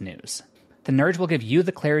finance news. The nerds will give you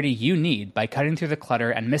the clarity you need by cutting through the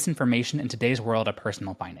clutter and misinformation in today's world of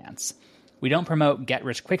personal finance. We don't promote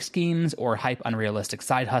get-rich-quick schemes or hype unrealistic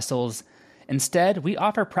side hustles. Instead, we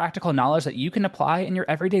offer practical knowledge that you can apply in your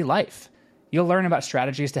everyday life. You'll learn about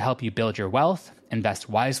strategies to help you build your wealth, invest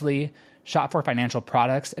wisely, shop for financial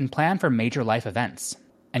products, and plan for major life events.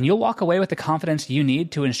 And you'll walk away with the confidence you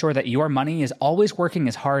need to ensure that your money is always working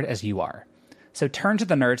as hard as you are. So turn to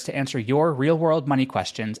the nerds to answer your real-world money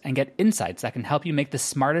questions and get insights that can help you make the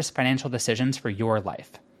smartest financial decisions for your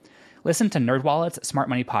life. Listen to NerdWallet's Smart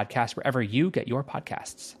Money Podcast wherever you get your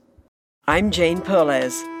podcasts. I'm Jane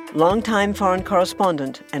Perlez, longtime foreign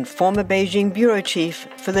correspondent and former Beijing bureau chief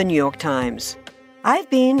for the New York Times. I've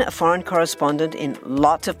been a foreign correspondent in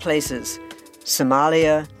lots of places: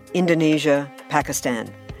 Somalia, Indonesia,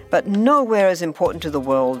 Pakistan, but nowhere as important to the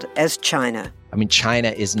world as China. I mean, China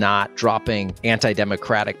is not dropping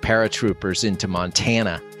anti-democratic paratroopers into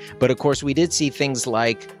Montana. But of course, we did see things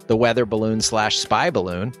like the weather balloon/spy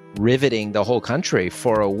balloon riveting the whole country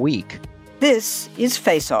for a week. This is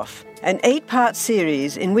Face Off, an 8-part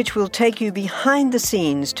series in which we'll take you behind the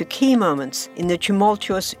scenes to key moments in the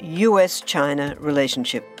tumultuous U.S.-China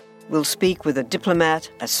relationship. We'll speak with a diplomat,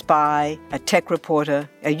 a spy, a tech reporter,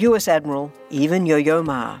 a U.S. admiral, even Yo-Yo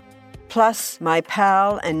Ma. Plus, my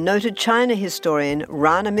pal and noted China historian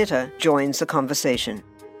Rana Mitter joins the conversation.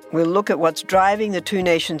 We'll look at what's driving the two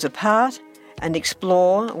nations apart and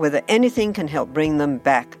explore whether anything can help bring them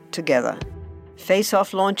back together. Face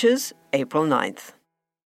Off launches April 9th.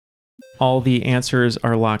 All the answers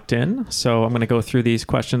are locked in, so I'm going to go through these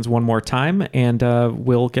questions one more time, and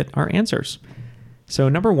we'll get our answers. So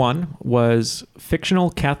number 1 was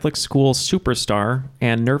fictional Catholic school superstar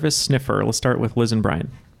and nervous sniffer. Let's start with Liz and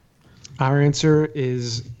Brian. Our answer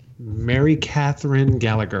is Mary Catherine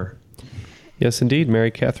Gallagher. Yes, indeed,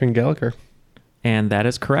 Mary Catherine Gallagher. And that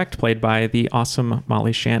is correct, played by the awesome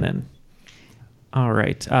Molly Shannon. All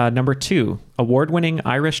right, number 2, award-winning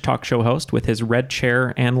Irish talk show host with his red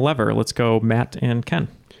chair and lever. Let's go Matt and Ken.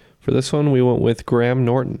 For this one, we went with Graham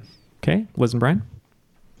Norton. Okay, Liz and Brian?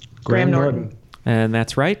 Graham Norton. And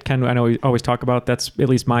that's right. Ken, I know we always talk about, that's at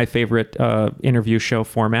least my favorite interview show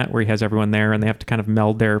format, where he has everyone there and they have to kind of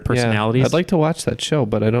meld their personalities. Yeah, I'd like to watch that show,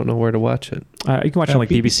 but I don't know where to watch it. You can watch it on like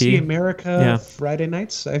BBC. America, Friday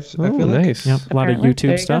nights, I feel like. Nice. Yep, a lot of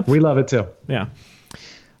YouTube stuff. We love it too. Yeah.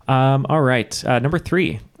 All right. Number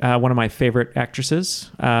 3, one of my favorite actresses,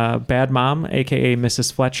 Bad Mom, a.k.a.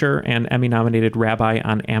 Mrs. Fletcher, and Emmy-nominated rabbi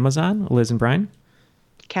on Amazon. Liz and Brian?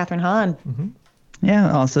 Catherine Hahn. Mm-hmm.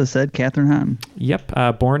 Yeah, also said Catherine Hahn.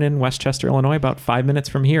 Yep, born in Westchester, Illinois, about 5 minutes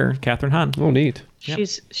from here. Catherine Hahn. Oh, neat. Yep.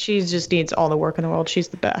 She just needs all the work in the world. She's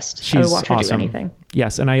the best. She's I would watch her awesome. do anything.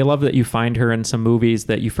 Yes, and I love that you find her in some movies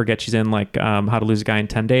that you forget she's in, like How to Lose a Guy in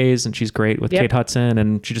 10 Days, and she's great with Kate Hudson,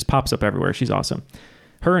 and she just pops up everywhere. She's awesome.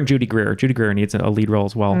 Her and Judy Greer. Judy Greer needs a lead role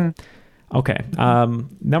as well. Okay.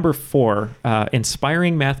 Number 4,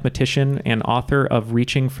 inspiring mathematician and author of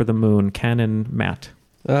Reaching for the Moon, Ken and Matt.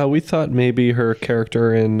 We thought maybe her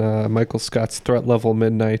character in Michael Scott's Threat Level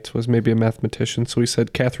Midnight was maybe a mathematician, so we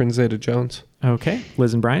said Catherine Zeta-Jones. Okay.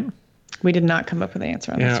 Liz and Brian? We did not come up with an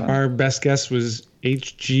answer on this one. Our best guess was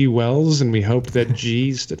H.G. Wells, and we hoped that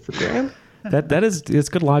G stood for Graham. It's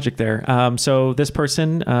good logic there. So this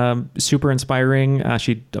person, super inspiring.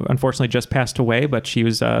 She unfortunately just passed away, but she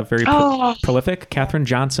was very prolific. Katherine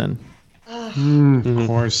Johnson. Of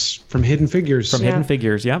course, from Hidden Figures. Hidden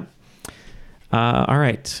Figures, yep. All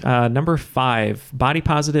right. Number 5, body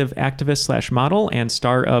positive activist / model and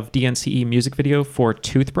star of DNCE music video for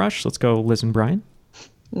Toothbrush. Let's go, Liz and Brian.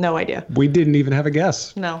 No idea. We didn't even have a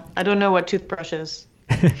guess. No, I don't know what Toothbrush is.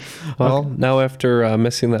 Well, now after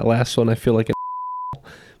missing that last one, I feel like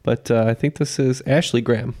but I think this is Ashley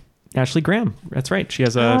Graham. Ashley Graham. That's right. She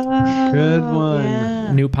has a good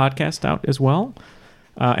one. New podcast out as well.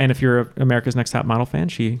 And if you're an America's Next Top Model fan,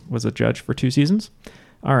 she was a judge for 2 seasons.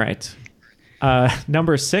 All right.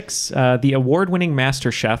 Number 6, the award-winning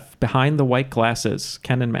master chef behind the white glasses,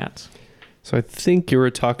 Ken and Matt. So I think you were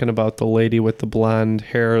talking about the lady with the blonde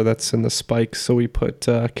hair that's in the spikes. So we put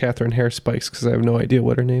Catherine Hair Spikes because I have no idea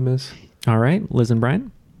what her name is. All right. Liz and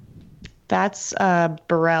Brian? That's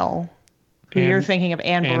Burrell. You're thinking of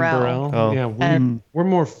Anne Burrell. Oh. Yeah, we're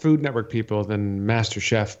more Food Network people than Master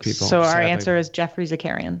Chef people. So our answer is Jeffrey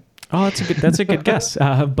Zakarian. Oh, that's a good guess.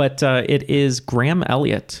 But it is Graham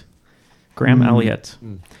Elliott. Graham Elliott.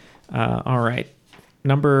 All right.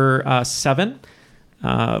 Number 7.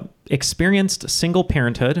 Experienced single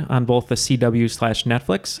parenthood on both the CW /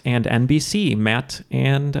 Netflix and NBC, Matt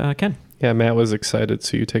and Ken. Yeah, Matt was excited,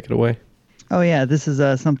 so you take it away. Oh, yeah, this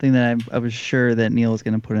is something that I was sure that Neil was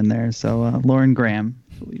going to put in there. So Lauren Graham,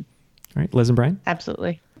 I believe. All right, Liz and Brian?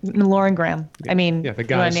 Absolutely. Lauren Graham. I mean, the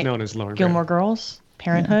guy is known as Lauren Gilmore Graham. Girls,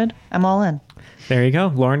 Parenthood. Yeah. I'm all in. There you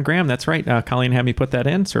go. Lauren Graham. That's right. Colleen had me put that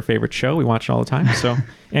in. It's her favorite show. We watch it all the time. So,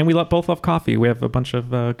 and we both love coffee. We have a bunch of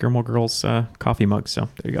Gilmore Girls coffee mugs. So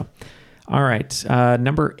there you go. All right.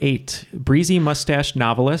 Number 8, breezy mustached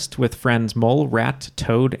novelist with friends Mole, Rat,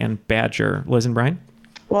 Toad, and Badger. Liz and Brian?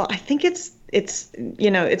 Well, I think it's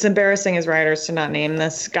embarrassing as writers to not name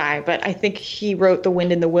this guy, but I think he wrote The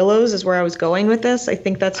Wind in the Willows is where I was going with this. I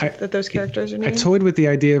think that those characters are named. I toyed with the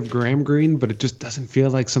idea of Graham Greene, but it just doesn't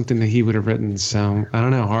feel like something that he would have written. So I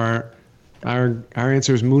don't know. Our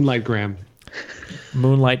answer is Moonlight Graham.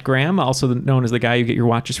 Moonlight Graham, also known as the guy you get your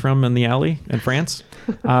watches from in the alley in France.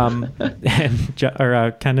 And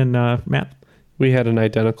Ken and Matt. We had an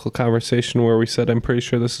identical conversation where we said, I'm pretty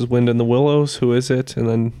sure this is Wind in the Willows. Who is it? And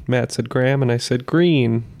then Matt said Graham, and I said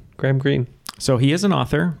Green. Graham Greene. So he is an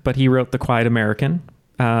author, but he wrote The Quiet American.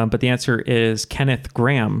 But the answer is Kenneth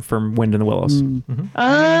Graham from Wind in the Willows.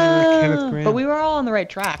 Kenneth Graham. But we were all on the right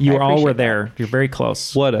track. You all were there. You're very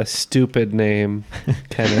close. What a stupid name,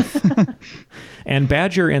 Kenneth. And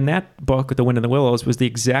Badger in that book, The Wind in the Willows, was the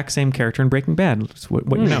exact same character in Breaking Bad. That's what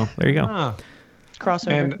you know. There you go. Ah.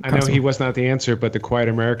 Crossover. And I know he was not the answer, but The Quiet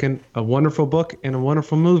American, a wonderful book and a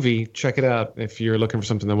wonderful movie. Check it out if you're looking for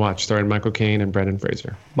something to watch. Starring Michael Caine and Brendan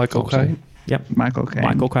Fraser. Michael Caine? Yep. Michael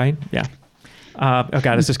Caine. Yeah. Oh,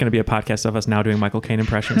 God, it's just going to be a podcast of us now doing Michael Caine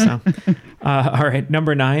impressions now. All right.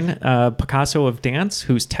 Number 9, Picasso of dance,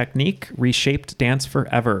 whose technique reshaped dance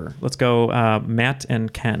forever. Let's go Matt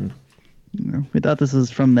and Ken. We thought this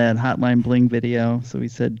was from that Hotline Bling video, so we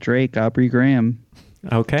said Drake, Aubrey Graham.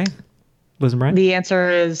 Okay. Liz and Brian? The answer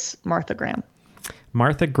is Martha Graham.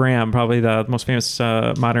 Martha Graham, probably the most famous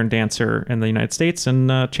modern dancer in the United States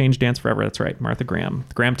and changed dance forever. That's right. Martha Graham.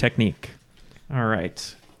 The Graham technique. All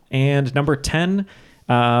right. And number 10,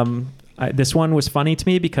 this one was funny to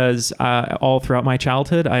me because all throughout my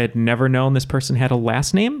childhood, I had never known this person had a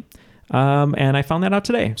last name. And I found that out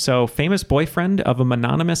today. So, famous boyfriend of a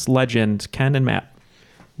mononymous legend, Ken and Matt.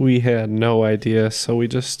 We had no idea, so we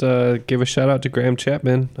just gave a shout out to Graham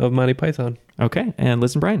Chapman of Monty Python. Okay, and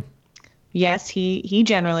Liz and Brian. Yes, he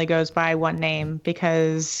generally goes by one name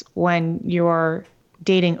because when you're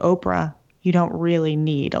dating Oprah, you don't really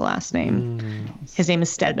need a last name. His name is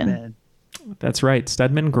Stedman. That's right,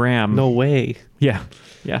 Stedman Graham. No way. Yeah,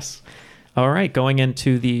 yes. All right, going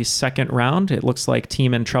into the second round, it looks like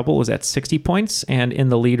Team in Trouble is at 60 points, and in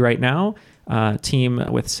the lead right now, team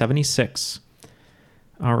with 76.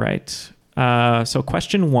 All right. So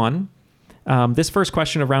question 1. This first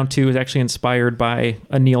question of round 2 is actually inspired by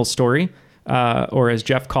a Neil story, or as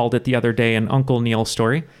Jeff called it the other day, an Uncle Neil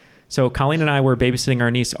story. So Colleen and I were babysitting our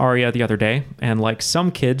niece Aria the other day, and like some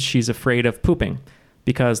kids, she's afraid of pooping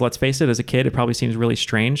because, let's face it, as a kid, it probably seems really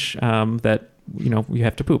strange that, you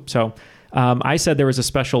have to poop. So I said there was a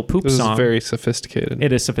special poop song. This is very sophisticated.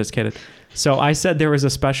 It is sophisticated. So I said there was a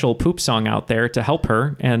special poop song out there to help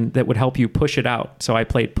her and that would help you push it out. So I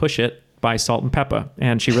played Push It by Salt and Peppa,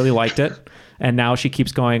 and she really liked it. And now she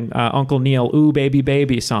keeps going, Uncle Neil, ooh, baby,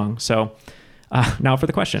 baby song. So now for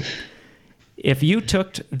the question. If you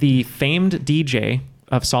took the famed DJ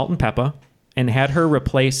of Salt and Peppa and had her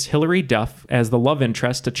replace Hilary Duff as the love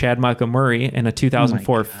interest to Chad Michael Murray in a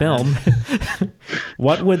 2004 film,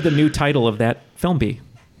 what would the new title of that film be?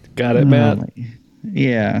 Got it, Matt?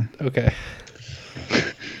 Yeah. Okay.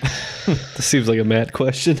 This seems like a Matt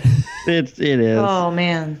question. It is. Oh,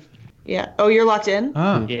 man. Yeah. Oh, you're locked in?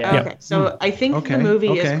 Oh. Yeah. Okay. So I think the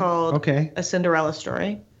movie is called A Cinderella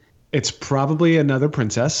Story. It's probably another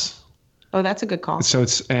princess. Oh, that's a good call. So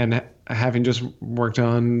and having just worked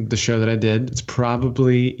on the show that I did, it's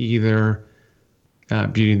probably either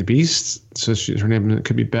Beauty and the Beast. So her name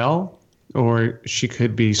could be Belle, or she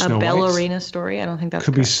could be Snow White. A ballerina story. I don't think that's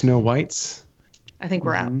could correct. be Snow White's. I think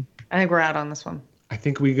we're out. I think we're out on this one. I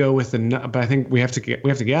think we go with but I think we have to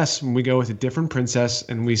guess. When we go with a different princess,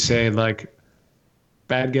 and we say like,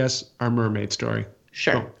 bad guess, our mermaid story.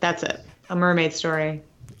 Sure, that's it. A mermaid story.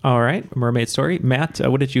 All right, a mermaid story. Matt,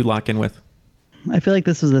 what did you lock in with? I feel like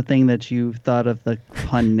this was the thing that you thought of the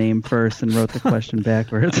pun name first and wrote the question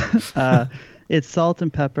backwards. It's Salt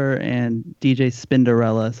and Pepper and DJ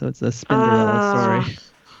Spinderella, so it's a Spinderella story.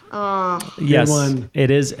 Yes, it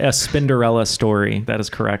is a Spinderella story. That is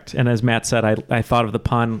correct. And as Matt said, I thought of the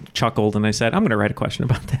pun, chuckled, and I said, I'm going to write a question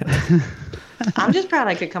about that. I'm just proud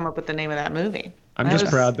I could come up with the name of that movie. I'm just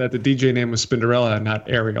proud that the DJ name was Spinderella, not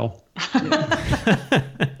Ariel.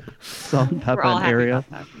 Salt and Pepper and Ariel.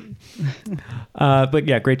 But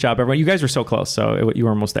yeah, great job, everyone. You guys were so close, so you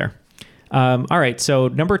were almost there. All right, so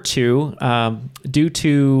number 2, due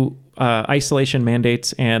to isolation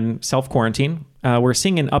mandates and self-quarantine, we're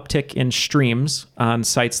seeing an uptick in streams on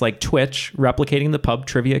sites like Twitch, replicating the pub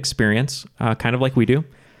trivia experience, kind of like we do.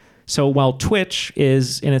 So while Twitch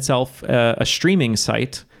is in itself a streaming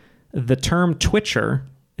site, the term Twitcher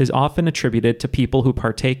is often attributed to people who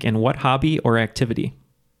partake in what hobby or activity?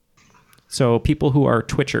 So people who are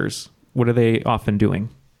Twitchers, what are they often doing?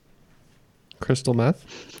 Crystal meth?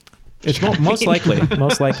 It's most likely.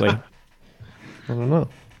 Most likely. I don't know.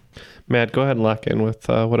 Matt, go ahead and lock in with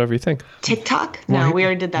whatever you think. TikTok? No, we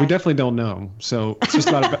already did that. We definitely don't know. So it's just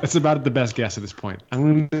it's about the best guess at this point. I'm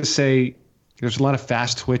going to say there's a lot of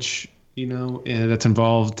fast Twitch, that's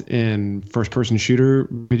involved in first-person shooter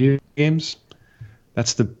video games.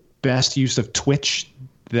 That's the best use of Twitch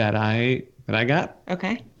that I got.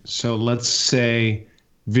 Okay. So let's say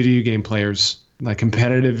video game players, like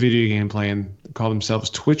competitive video game playing, call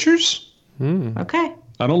themselves Twitchers. Okay.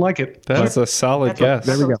 I don't like it. That's a solid guess.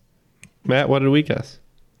 There we go. Matt, what did we guess?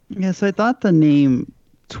 Yeah, so I thought the name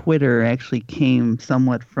Twitter actually came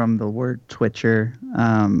somewhat from the word Twitcher,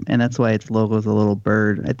 and that's why its logo is a little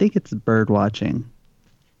bird. I think it's bird watching.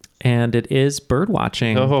 And it is bird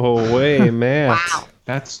watching. Oh, way, Matt. Wow.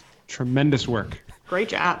 That's tremendous work. Great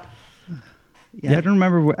job. Yeah, I don't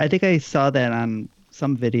remember. I think I saw that on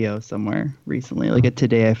some video somewhere recently, like a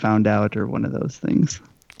Today I Found Out or one of those things.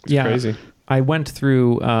 Yeah, crazy. I went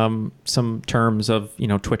through some terms of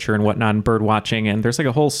Twitcher and whatnot, and bird watching, and there's like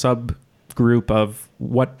a whole subgroup of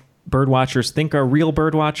what bird watchers think are real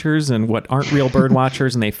bird watchers and what aren't real bird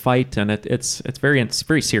watchers, and they fight, and it's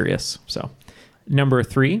very serious. So, number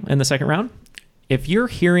 3 in the second round. If you're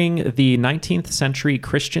hearing the 19th century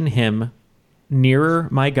Christian hymn "Nearer,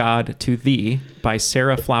 My God, to Thee" by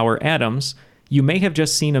Sarah Flower Adams, you may have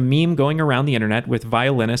just seen a meme going around the internet with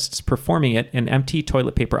violinists performing it in empty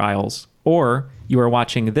toilet paper aisles. Or you are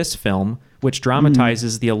watching this film, which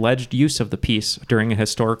dramatizes the alleged use of the piece during a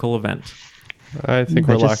historical event. I think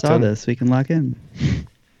we're locked in. I just saw this. We can lock in.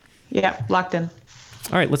 Yeah, locked in.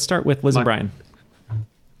 All right, let's start with Liz and Brian.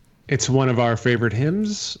 It's one of our favorite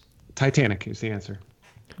hymns. Titanic is the answer.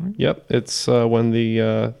 Yep, it's when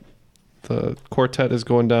the quartet is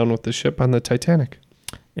going down with the ship on the Titanic.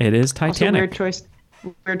 It is Titanic. Also,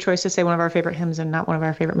 weird choice to say one of our favorite hymns and not one of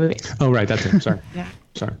our favorite movies. Oh, right, that's it. Sorry. Yeah.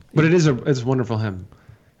 Sorry. But it's a wonderful hymn.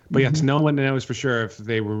 But yes, no one knows for sure if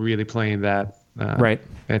they were really playing that right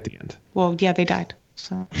at the end. Well, yeah, they died.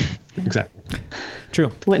 So exactly.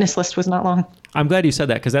 True. The witness list was not long. I'm glad you said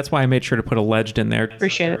that because that's why I made sure to put alleged in there.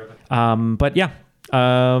 Appreciate it. But yeah,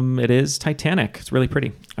 it is Titanic. It's really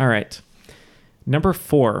pretty. All right. Number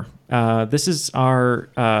 4. This is our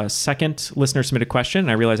second listener submitted question.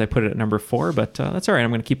 I realize I put it at number 4, but that's all right. I'm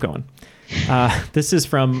going to keep going. This is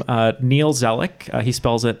from Neil Zellick. He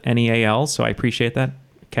spells it Neal, so I appreciate that.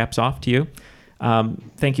 Caps off to you.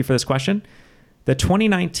 Thank you for this question. The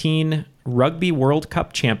 2019 Rugby World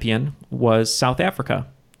Cup champion was South Africa,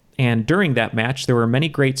 and during that match, there were many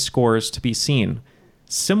great scores to be seen.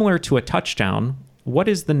 Similar to a touchdown, what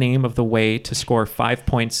is the name of the way to score 5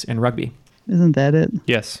 points in rugby? Isn't that it?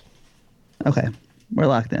 Yes. Okay, we're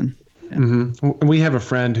locked in. Mm-hmm. We have a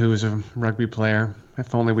friend who's a rugby player.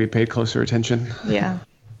 If only we paid closer attention. Yeah.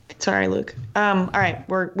 Sorry, Luke. All right,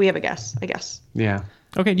 we have a guess, I guess. Yeah.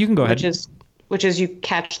 Okay, you can go ahead. Which is you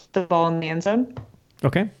catch the ball in the end zone.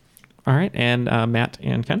 Okay. All right, and Matt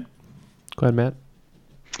and Ken? Go ahead, Matt.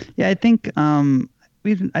 Yeah, I think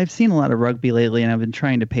I've seen a lot of rugby lately, and I've been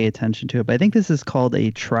trying to pay attention to it. But I think this is called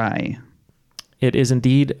a try. It is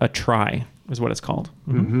indeed a try, is what it's called.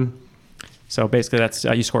 Mm-hmm. So basically, that's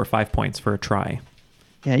you score 5 points for a try.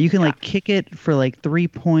 Yeah, you can kick it for 3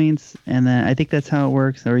 points, and then I think that's how it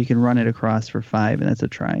works. Or you can run it across for 5, and that's a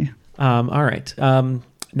try. All right.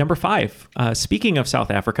 Number 5. Speaking of South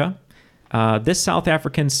Africa, this South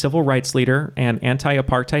African civil rights leader and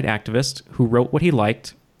anti-apartheid activist who wrote what he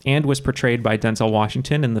liked and was portrayed by Denzel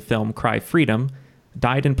Washington in the film Cry Freedom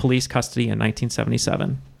died in police custody in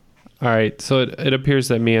 1977. All right, so it appears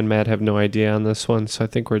that me and Matt have no idea on this one, so I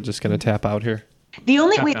think we're just going to tap out here. The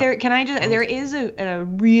only there is a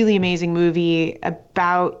really amazing movie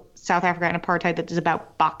about South Africa and apartheid that is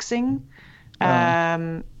about boxing.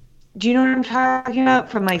 Do you know what I'm talking about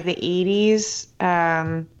from the 80s?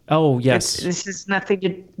 Oh yes. This has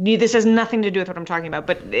nothing to do with what I'm talking about,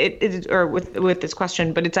 but with this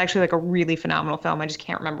question. But it's actually a really phenomenal film. I just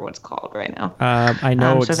can't remember what it's called right now. I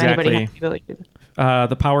know exactly. So if anybody has the ability to do that.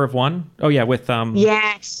 The Power of One. Oh yeah, with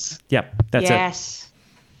Yes. Yep, that's it. Yes.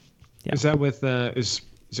 Yeah. Is that with is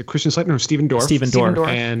it Christian Slater or Stephen Dorff? Stephen Dorff.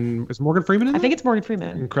 And is Morgan Freeman in it? I think it's Morgan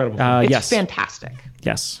Freeman. Incredible. It's fantastic.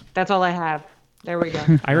 Yes. That's all I have. There we go.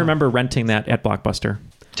 I remember renting that at Blockbuster.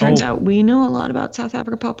 Turns out we know a lot about South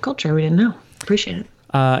Africa pop culture. We didn't know. Appreciate it.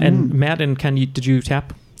 And Matt and Ken, did you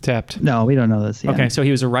tap? Tapped. No, we don't know this yet. Okay, so he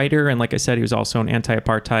was a writer, and like I said, he was also an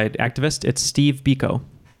anti-apartheid activist. It's Steve Biko.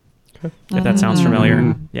 Okay. If that sounds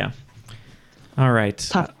familiar. Yeah. All right.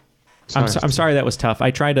 Tough. I'm sorry that was tough. I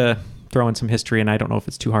tried to throw in some history, and I don't know if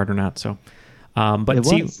it's too hard or not. So, but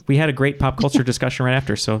see, we had a great pop culture discussion right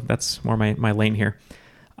after, so that's more my lane here.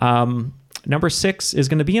 Number 6 is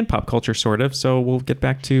going to be in pop culture, sort of, so we'll get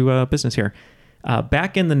back to business here.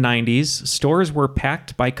 Back in the 90s, stores were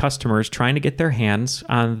packed by customers trying to get their hands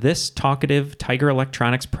on this talkative Tiger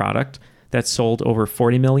Electronics product that sold over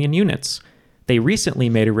 40 million units. They recently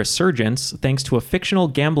made a resurgence thanks to a fictional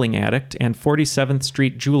gambling addict and 47th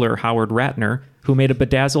Street jeweler Howard Ratner, who made a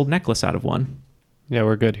bedazzled necklace out of one. Yeah,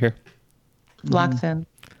 we're good here. Locked in.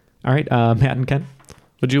 All right, Matt and Ken?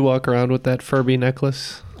 Would you walk around with that Furby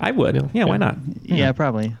necklace? I would. Yeah, why not? Yeah,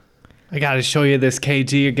 probably. I got to show you this,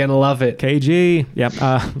 KG. You're going to love it. KG.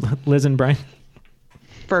 Yep. Liz and Brian?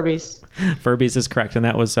 Furbies. Furbies is correct, and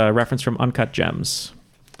that was a reference from Uncut Gems.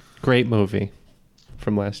 Great movie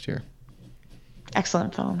from last year.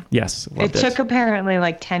 Excellent film. Yes. It took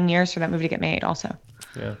apparently 10 years for that movie to get made also.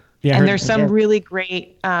 Yeah. Yeah, and there's some really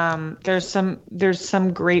great there's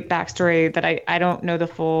some great backstory that I don't know the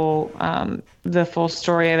full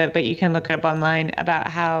story of it, but you can look it up online about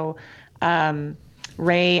how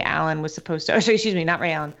Ray Allen was supposed to not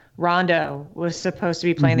Ray Allen, Rondo was supposed to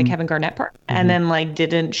be playing the Kevin Garnett part, and then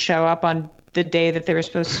didn't show up on the day that they were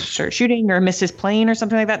supposed to start shooting, or missed his plane or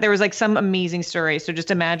something like that. There was some amazing story. So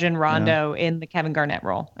just imagine Rondo in the Kevin Garnett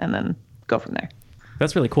role and then go from there.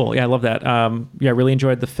 That's really cool. Yeah, I love that. Really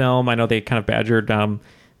enjoyed the film. I know they kind of badgered Adam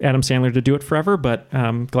Sandler to do it forever, but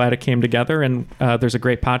glad it came together. And there's a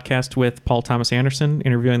great podcast with Paul Thomas Anderson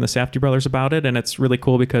interviewing the Safdie brothers about it. And it's really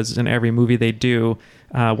cool because in every movie they do,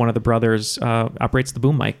 one of the brothers operates the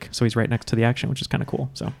boom mic. So he's right next to the action, which is kind of cool.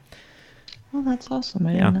 So, well, that's awesome.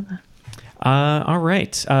 I didn't know that. All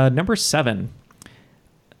right. Number 7.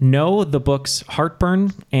 No, the books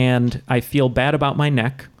Heartburn and I Feel Bad About My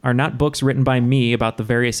Neck are not books written by me about the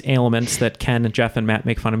various ailments that Ken, Jeff, and Matt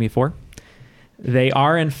make fun of me for. They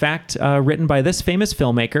are, in fact, written by this famous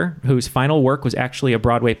filmmaker whose final work was actually a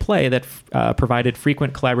Broadway play that provided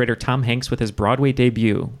frequent collaborator Tom Hanks with his Broadway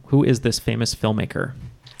debut. Who is this famous filmmaker?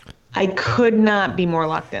 I could not be more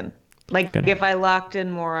locked in. If I locked in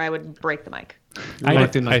more, I would break the mic.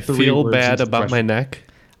 I feel bad about my neck.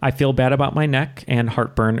 I Feel Bad About My Neck and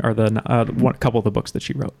Heartburn are the couple of the books that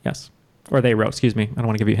she wrote. Yes. Or they wrote, excuse me. I don't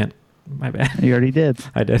want to give you a hint. My bad. You already did.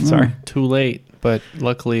 I did. Sorry. Too late. But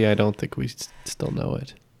luckily, I don't think we still know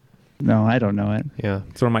it. No, I don't know it. Yeah.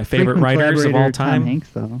 It's one of my favorite Frequent writers of all collaborator Tom time. Hanks,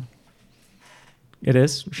 though. It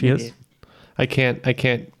is. She is. I can't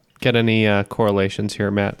get any correlations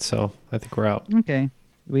here, Matt. So I think we're out. Okay,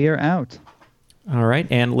 we are out. All right,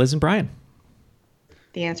 and Liz and Brian.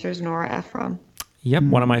 The answer is Nora Ephron. Yep,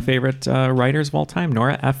 one of my favorite writers of all time,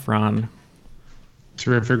 Nora Ephron.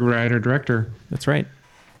 Terrific writer director. That's right.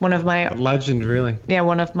 One of my A legend, really. Yeah,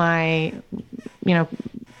 one of my,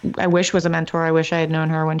 I wish was a mentor. I wish I had known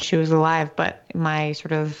her when she was alive, but my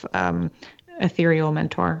sort of ethereal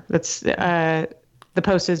mentor. That's the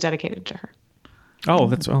post is dedicated to her. Oh,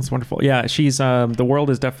 that's wonderful. Yeah, she's the world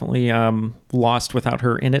is definitely lost without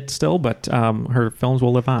her in it still, but her films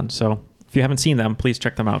will live on. So if you haven't seen them, please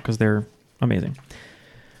check them out because they're amazing.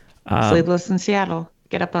 Sleepless in Seattle.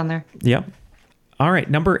 Get up on there. Yep. All right,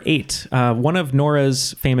 number 8. One of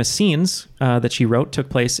Nora's famous scenes that she wrote took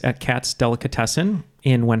place at Katz's Delicatessen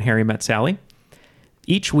in When Harry Met Sally.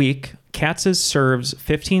 Each week, Katz's serves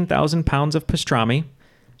 15,000 pounds of pastrami,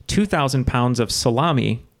 2,000 pounds of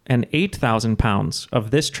salami, and 8,000 pounds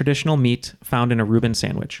of this traditional meat found in a Reuben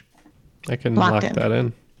sandwich. I can Locked lock in. that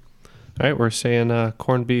in. All right, we're saying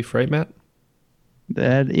corned beef, right, Matt?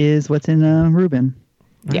 That is what's in Reuben.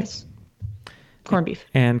 Yes. Corned beef.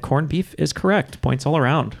 And corned beef is correct. Points all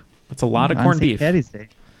around. That's a lot of On corned St. beef. Patty's Day.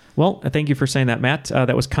 Well, thank you for saying that, Matt.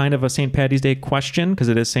 That was kind of a St. Patty's Day question because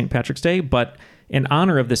it is St. Patrick's Day. But in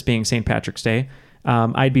honor of this being St. Patrick's Day,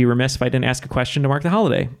 I'd be remiss if I didn't ask a question to mark the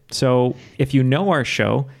holiday. So if you know our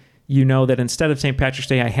show, you know that instead of St. Patrick's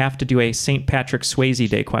Day, I have to do a St. Patrick Swayze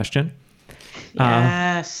Day question.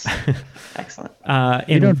 Yes. Excellent.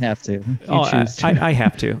 You don't have to. You choose to. I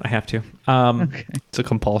have to. I have to. Okay. It's a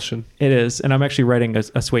compulsion. It is, and I'm actually writing a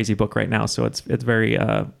Swayze book right now, so it's very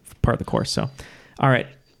part of the course. So, all right.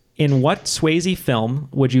 In what Swayze film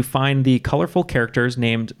would you find the colorful characters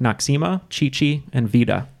named Noxima, Chi-Chi, and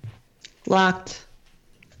Vida? Locked.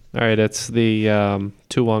 All right, it's the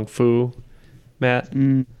Tu Wong Fu, Matt.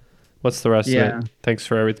 What's the rest of it? Thanks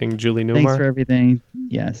for everything, Julie Newmar. Thanks for everything.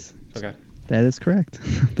 Yes. Okay. That is correct.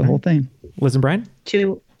 The whole thing. Liz and Brian?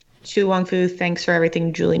 Chu Wong Fu, thanks for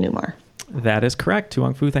everything, Julie Newmar. That is correct. Tu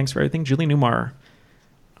Wong Fu, thanks for everything, Julie Newmar.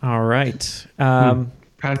 All right.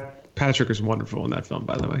 Patrick is wonderful in that film,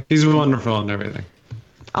 by the way. He's wonderful in everything.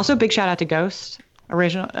 Also, big shout out to Ghost,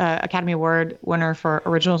 original Academy Award winner for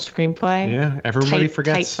original screenplay. Yeah, everybody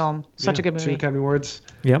forgets. Tight film. Such a good movie. 2 Academy Awards.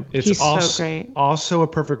 Yep. It's He's also, so great. Also a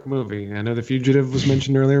perfect movie. I know The Fugitive was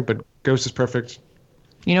mentioned earlier, but Ghost is perfect.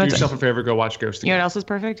 You know Do what's yourself a favor, go watch Ghost You know again. what else is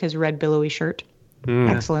perfect? His red billowy shirt.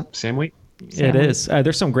 Excellent. Sam Wheat. It is.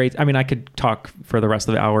 There's some great. I mean, I could talk for the rest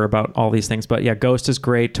of the hour about all these things, but yeah, Ghost is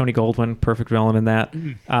great. Tony Goldwyn, perfect villain in that.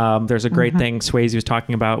 There's a great thing Swayze was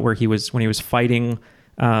talking about where when he was fighting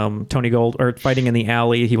fighting in the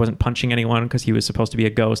alley. He wasn't punching anyone because he was supposed to be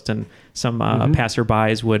a ghost, and some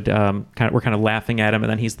passerbys were kind of laughing at him,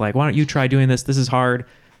 and then he's like, "Why don't you try doing this? This is hard."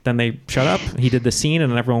 Then they shut up. He did the scene,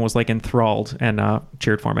 and then everyone was like enthralled and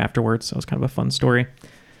cheered for him afterwards. So it was kind of a fun story.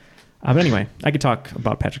 But anyway, I could talk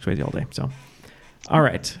about Patrick Swayze all day. So, all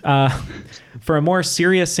right. For a more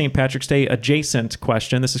serious St. Patrick's Day adjacent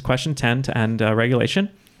question, this is question 10 to end regulation.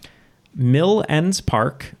 Mill Ends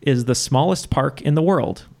Park is the smallest park in the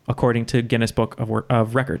world, according to Guinness Book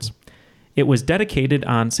of Records. It was dedicated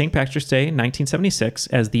on St. Patrick's Day, 1976,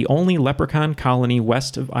 as the only leprechaun colony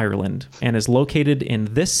west of Ireland, and is located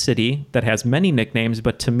in this city that has many nicknames,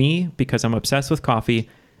 but to me, because I'm obsessed with coffee,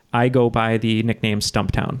 I go by the nickname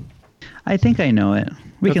Stumptown. I think I know it.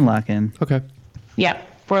 We can lock in. Okay. Yeah,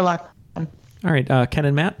 we're locked. All right, Ken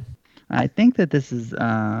and Matt? I think that this is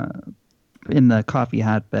in the coffee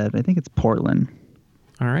hotbed. I think it's Portland.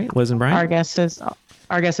 All right, Liz and Brian? Our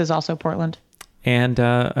guess is also Portland. And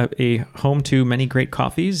a home to many great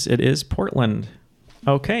coffees, it is Portland.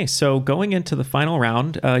 Okay, so going into the final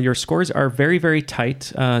round, your scores are very, very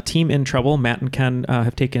tight. Team in trouble, Matt and Ken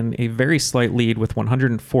have taken a very slight lead with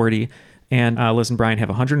 140, and Liz and Brian have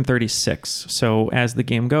 136. So as the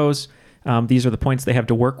game goes, these are the points they have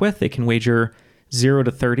to work with. They can wager 0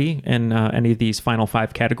 to 30 in any of these final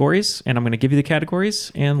 5 categories, and I'm going to give you the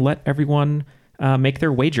categories and let everyone make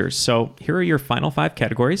their wagers. So here are your final 5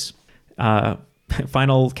 categories.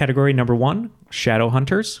 Final category number 1, Shadow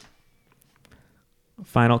Hunters.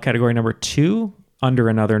 Final category number 2, Under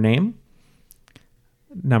Another Name.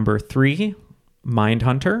 Number 3, Mind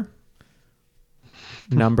Hunter.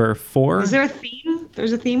 Number 4. Is there a theme?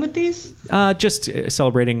 There's a theme with these? Just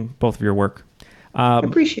celebrating both of your work.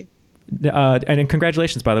 Appreciate it. And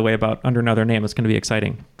congratulations, by the way, about Under Another Name. It's going to be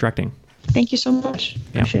exciting. Directing. Thank you so much.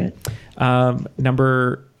 Yeah. Appreciate it.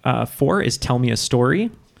 Number 4 is Tell Me a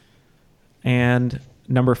Story. And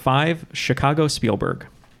number 5, Chicago Spielberg.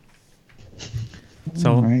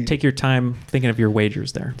 So take your time thinking of your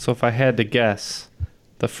wagers there. So if I had to guess,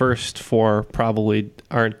 the first 4 probably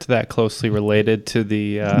aren't that closely related to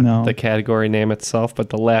the category name itself, but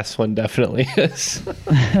the last one definitely is.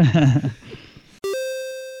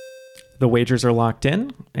 The wagers are locked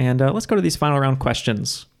in, and let's go to these final round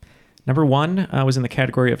questions. Number 1 was in the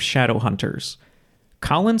category of Shadow Hunters.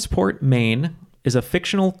 Collinsport, Maine is a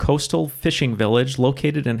fictional coastal fishing village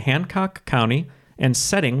located in Hancock County and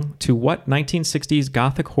setting to what 1960s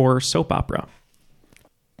Gothic horror soap opera?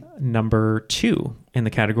 Number 2 in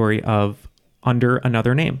the category of Under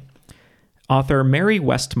Another Name. Author Mary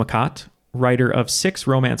Westmacott, writer of 6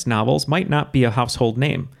 romance novels, might not be a household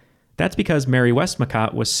name. That's because Mary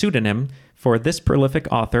Westmacott was pseudonym for this prolific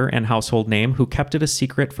author and household name who kept it a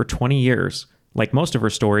secret for 20 years. Like most of her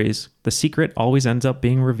stories, the secret always ends up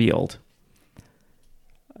being revealed.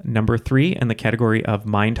 Number 3 in the category of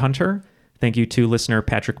Mindhunter. Thank you to listener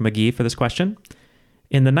Patrick McGee for this question.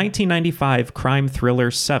 In the 1995 crime thriller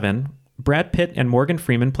Seven, Brad Pitt and Morgan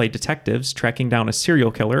Freeman play detectives tracking down a serial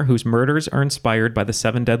killer whose murders are inspired by the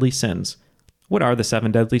 7 deadly sins. What are the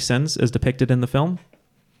 7 deadly sins as depicted in the film?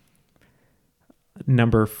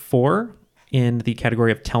 Number 4 in the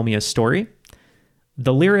category of Tell Me a Story.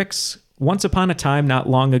 The lyrics, "Once upon a time not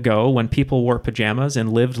long ago when people wore pajamas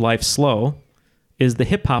and lived life slow," is the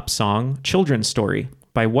hip-hop song Children's Story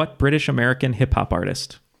by what British-American hip-hop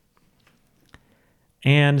artist?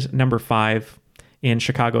 And number 5 in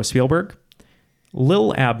Chicago Spielberg.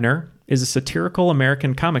 Lil Abner is a satirical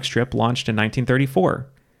American comic strip launched in 1934.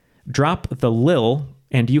 Drop the Lil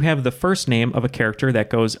and you have the first name of a character that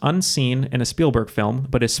goes unseen in a Spielberg film,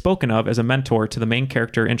 but is spoken of as a mentor to the main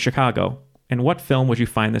character in Chicago. In what film would you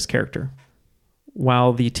find this character?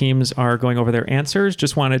 While the teams are going over their answers,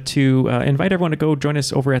 just wanted to invite everyone to go join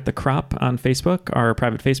us over at The Crop on Facebook, our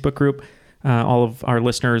private Facebook group. All of our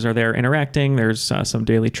listeners are there interacting. There's some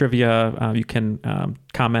daily trivia. You can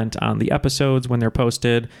comment on the episodes when they're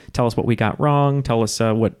posted. Tell us what we got wrong. Tell us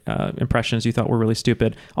what impressions you thought were really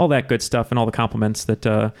stupid. All that good stuff and all the compliments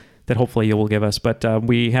that hopefully you will give us. But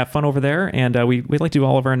we have fun over there, and we like to do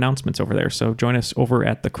all of our announcements over there. So join us over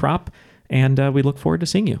at The Crop, and we look forward to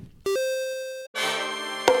seeing you.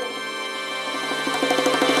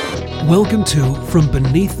 Welcome to From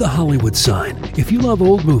Beneath the Hollywood Sign. If you love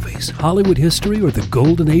old movies, Hollywood history, or the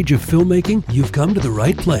golden age of filmmaking, you've come to the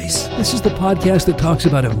right place. This is the podcast that talks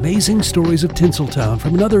about amazing stories of Tinseltown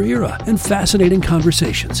from another era and fascinating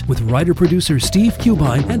conversations with writer-producer Steve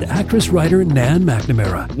Cubine and actress-writer Nan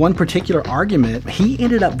McNamara. One particular argument, he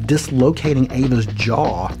ended up dislocating Ava's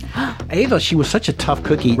jaw. Ava, she was such a tough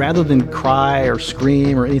cookie. Rather than cry or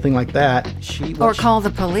scream or anything like that, Or call the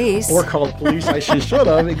police. She should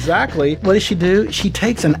have, exactly. What does she do? She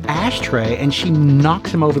takes an ashtray and she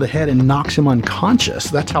knocks him over the head and knocks him unconscious.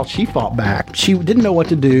 That's how she fought back. She didn't know what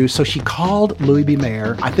to do, so she called Louis B.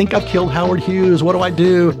 Mayer. I think I've killed Howard Hughes. What do I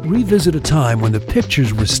do? Revisit a time when the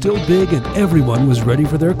pictures were still big and everyone was ready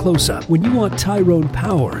for their close-up. When you want Tyrone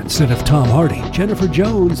Power instead of Tom Hardy, Jennifer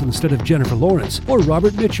Jones instead of Jennifer Lawrence, or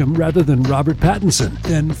Robert Mitchum rather than Robert Pattinson,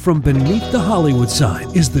 then From Beneath the Hollywood Sign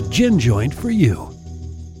is the gin joint for you.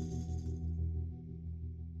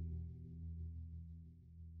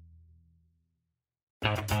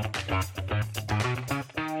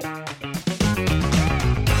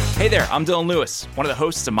 Hey there, I'm Dylan Lewis, one of the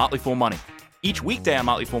hosts of Motley Fool Money. Each weekday on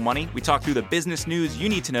Motley Fool Money, we talk through the business news you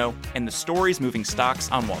need to know and the stories moving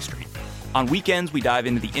stocks on Wall Street. On weekends, we dive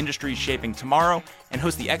into the industries shaping tomorrow and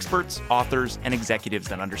host the experts, authors, and executives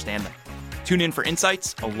that understand them. Tune in for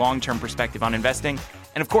insights, a long-term perspective on investing,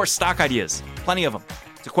 and of course, stock ideas. Plenty of them.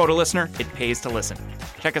 To quote a listener, it pays to listen.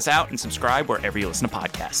 Check us out and subscribe wherever you listen to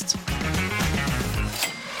podcasts.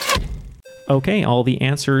 Okay, all the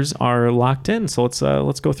answers are locked in, so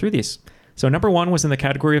let's go through these. So number 1 was in the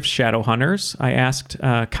category of Shadow Hunters. I asked,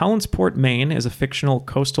 Collinsport, Maine is a fictional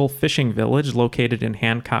coastal fishing village located in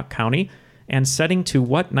Hancock County and setting to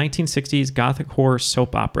what 1960s Gothic horror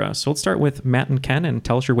soap opera? So let's start with Matt and Ken and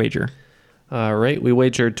tell us your wager. All right, we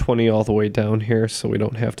wagered 20 all the way down here, so we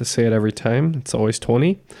don't have to say it every time. It's always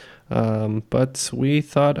 20. But we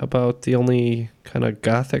thought about the only kind of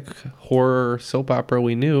Gothic horror soap opera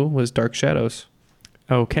we knew was Dark Shadows.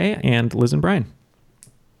 Okay, and Liz and Brian?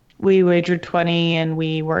 We wagered 20 and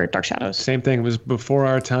we were Dark Shadows. Same thing. It was before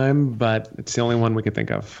our time, but it's the only one we could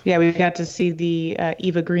think of. Yeah, we got to see the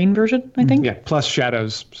Eva Green version, I think. Yeah, plus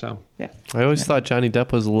Shadows. So yeah. I always thought Johnny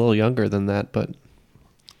Depp was a little younger than that, but...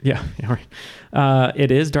 Yeah, right.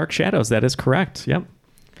 It is Dark Shadows. That is correct. Yep.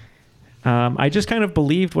 I just kind of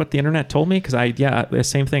believed what the internet told me because the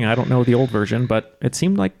same thing. I don't know the old version, but it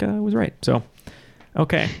seemed like it was right. So,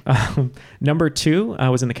 okay. Number 2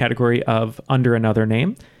 was in the category of Under Another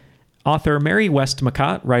Name. Author Mary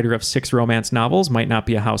Westmacott, writer of 6 romance novels, might not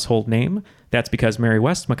be a household name. That's because Mary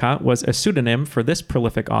Westmacott was a pseudonym for this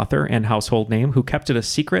prolific author and household name who kept it a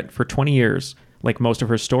secret for 20 years. Like most of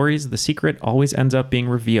her stories, the secret always ends up being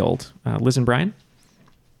revealed. Liz and Brian?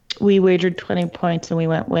 We wagered 20 points and we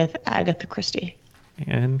went with Agatha Christie.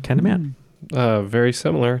 And Ken and Matt? Very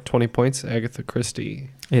similar. 20 points, Agatha Christie.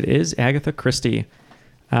 It is Agatha Christie.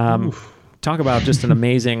 Talk about just an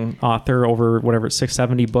amazing author, over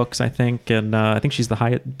 670 books, I think. And I think she's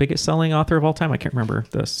the biggest selling author of all time. I can't remember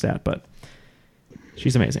the stat, but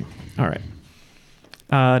she's amazing. All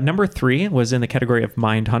right. Number 3 was in the category of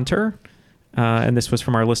Mindhunter. And this was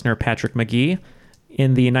from our listener, Patrick McGee.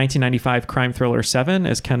 In the 1995 crime thriller Seven,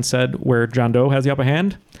 as Ken said, where John Doe has the upper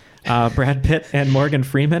hand, Brad Pitt and Morgan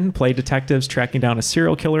Freeman play detectives tracking down a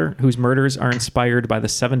serial killer whose murders are inspired by the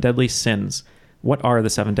 7 deadly sins. What are the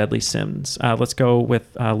 7 deadly sins? Let's go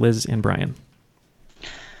with Liz and Brian.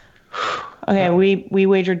 Okay, we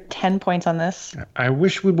wagered 10 points on this. I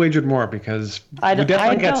wish we wagered more because we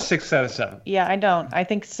definitely got 6 out of 7. Yeah, I don't. I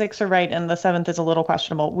think 6 are right, and the 7th is a little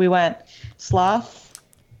questionable. We went sloth,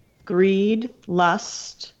 greed,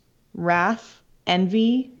 lust, wrath,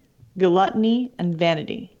 envy, gluttony, and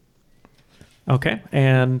vanity. Okay,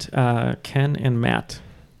 and Ken and Matt?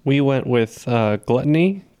 We went with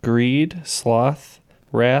gluttony, greed, sloth,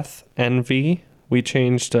 wrath, envy. We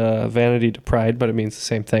changed vanity to pride, but it means the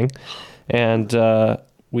same thing. And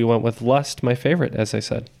we went with lust, my favorite, as I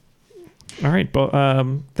said. All right,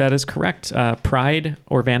 that is correct. Pride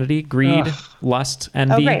or vanity, greed, lust,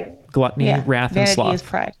 envy, gluttony, wrath, and sloth. Vanity is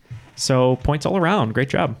pride. So points all around. Great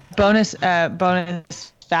job. Bonus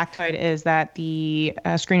factoid is that the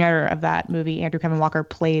screenwriter of that movie, Andrew Kevin Walker,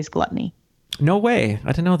 plays gluttony. No way. I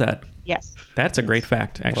didn't know that. Yes. That's a great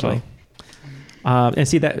fact, actually. And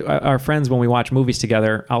see that our friends, when we watch movies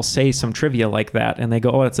together, I'll say some trivia like that, and they go,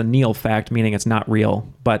 "Oh, it's a Neil fact," meaning it's not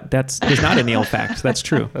real. But there's not a Neil fact. That's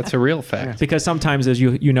true. That's a real fact. Because sometimes, as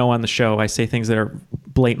you know on the show, I say things that are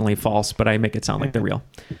blatantly false, but I make it sound like they're real.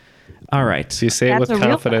 All right. So you say it with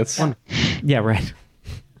confidence. Yeah, right.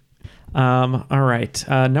 All right.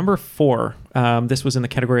 Number 4. This was in the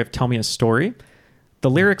category of Tell Me a Story. The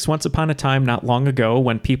lyrics "Once Upon a Time Not Long Ago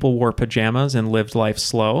When People Wore Pajamas and Lived Life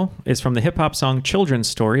Slow" is from the hip-hop song Children's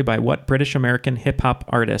Story by what British-American hip-hop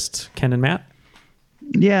artist? Ken and Matt?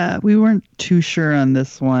 Yeah, we weren't too sure on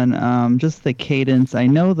this one. Just the cadence. I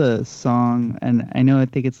know the song, and I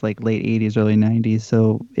think it's like late 80s, early 90s,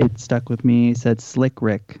 so it stuck with me. It said Slick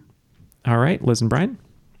Rick. All right, Liz and Brian?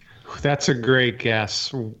 That's a great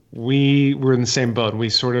guess. We were in the same boat. We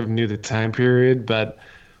sort of knew the time period, but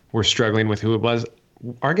we're struggling with who it was.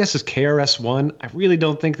 Our guess is KRS-One. I really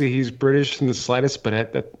don't think that he's British in the slightest,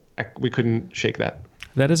 but we couldn't shake that.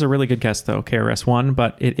 That is a really good guess, though, KRS-One,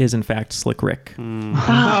 but it is, in fact, Slick Rick.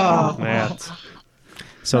 Oh, Matt.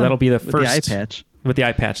 So that'll be the first... With the eye patch. With the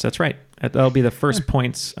eye patch, that's right. That'll be the first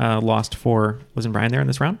points lost for Liz and Brian there in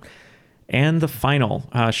this round. And the final,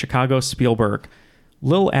 Chicago Spielberg.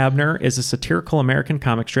 Lil Abner is a satirical American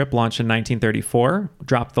comic strip launched in 1934.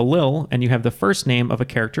 Drop the Lil, and you have the first name of a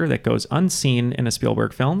character that goes unseen in a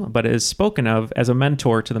Spielberg film, but is spoken of as a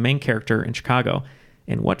mentor to the main character in Chicago.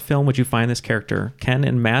 In what film would you find this character? Ken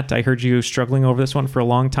and Matt, I heard you struggling over this one for a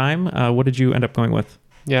long time. What did you end up going with?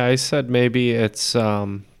 Yeah, I said maybe it's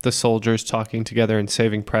the soldiers talking together and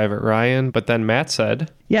Saving Private Ryan, but then Matt said...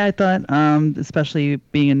 Yeah, I thought, especially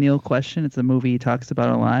being a Neil question, it's a movie he talks about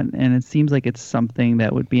a lot, and it seems like it's something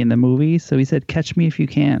that would be in the movie, so he said, Catch Me If You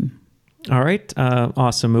Can. All right,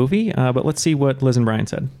 awesome movie, but let's see what Liz and Brian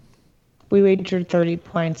said. We wagered 30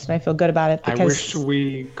 points, and I feel good about it because I wish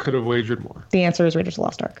we could have wagered more. The answer is Raiders of the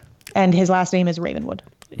Lost Ark, and his last name is Ravenwood.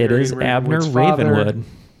 It is Abner Ravenwood.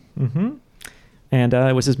 Mm-hmm. And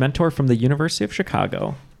it was his mentor from the University of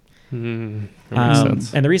Chicago. That makes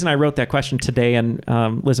sense. And the reason I wrote that question today, and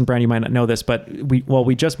Liz and Brian, you might not know this, but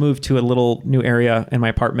we just moved to a little new area in my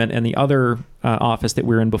apartment, and the other office that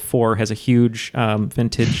we were in before has a huge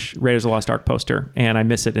vintage Raiders of the Lost Ark poster, and I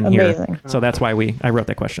miss it in here. So that's why I wrote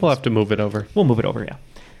that question. We'll have to move it over. We'll move it over, yeah.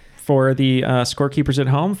 For the scorekeepers at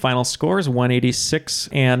home, final scores 186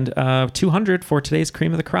 and 200 for today's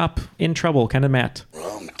cream of the crop. In trouble, Ken and Matt.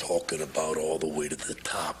 I'm talking about all the way to the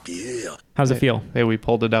top, yeah. How's it feel? Hey, we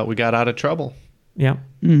pulled it out. We got out of trouble. Yeah.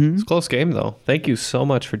 Mm-hmm. It's a close game, though. Thank you so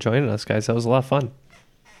much for joining us, guys. That was a lot of fun.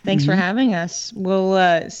 Thanks for having us.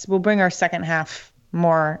 We'll bring our second half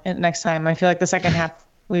more next time. I feel like the second half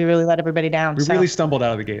we really let everybody down. We really stumbled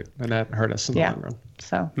out of the gate, and that hurt us in the long run.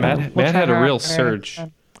 So Matt had a real surge.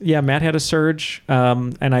 Yeah, Matt had a surge,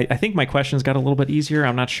 and I think my questions got a little bit easier.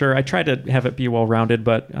 I'm not sure. I tried to have it be well-rounded,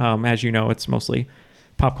 but as you know, it's mostly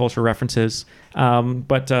pop culture references.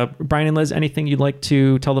 But Brian and Liz, anything you'd like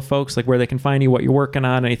to tell the folks, like where they can find you, what you're working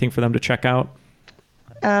on, anything for them to check out?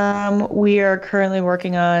 We are currently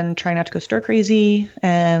working on trying not to go stir crazy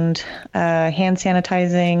and hand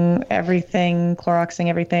sanitizing everything, Cloroxing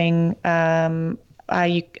everything.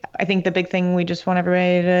 I think the big thing we just want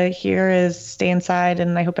everybody to hear is stay inside,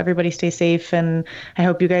 and I hope everybody stays safe, and I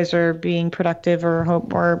hope you guys are being productive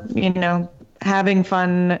or having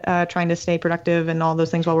fun, trying to stay productive and all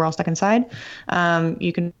those things while we're all stuck inside.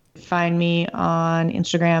 You can find me on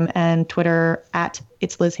Instagram and Twitter at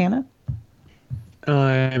It's Liz Hannah.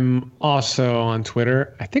 I'm also on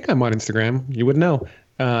Twitter. I think I'm on Instagram. You would know.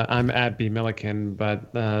 I'm at Millikin,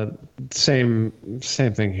 but same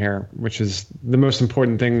thing here, which is the most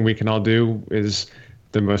important thing we can all do is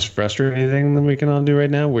the most frustrating thing that we can all do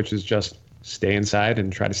right now, which is just stay inside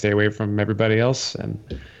and try to stay away from everybody else.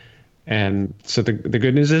 And so the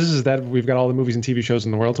good news is that we've got all the movies and TV shows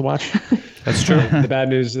in the world to watch. That's true. The bad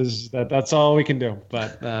news is that that's all we can do.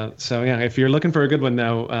 But so yeah, if you're looking for a good one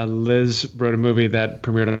though, Liz wrote a movie that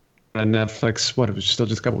premiered on Netflix. It was still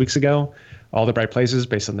just a couple weeks ago. All the Bright Places,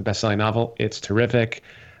 based on the best-selling novel. It's terrific.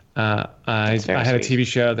 I had a TV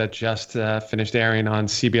show that just finished airing on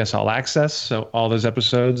CBS All Access. So all those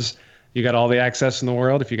episodes, you got all the access in the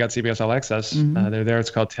world. If you got CBS All Access, they're there. It's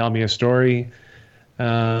called Tell Me a Story.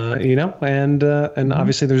 And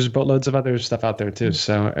obviously there's boatloads of other stuff out there too.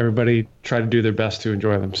 So everybody try to do their best to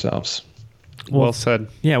enjoy themselves. Well said.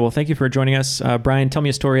 Yeah, well, thank you for joining us. Brian, Tell Me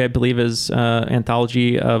a Story, I believe, is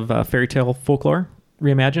anthology of fairy tale folklore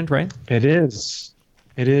reimagined, right? It is.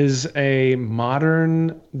 It is a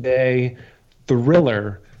modern day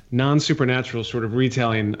thriller, non-supernatural sort of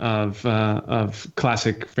retelling of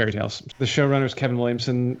classic fairy tales. The showrunner is Kevin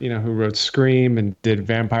Williamson, who wrote Scream and did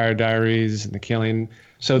Vampire Diaries and The Killing.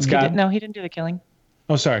 So it's he didn't do The Killing.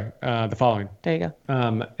 Oh, sorry, The Following. There you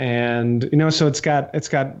go. And so it's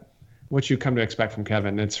got what you come to expect from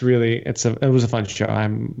Kevin. It was a fun show.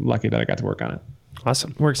 I'm lucky that I got to work on it.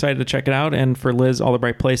 Awesome. We're excited to check it out. And for Liz, All the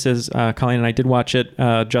Bright Places, Colleen and I did watch it.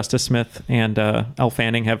 Justice Smith and Elle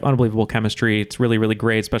Fanning have unbelievable chemistry. It's really, really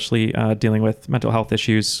great, especially dealing with mental health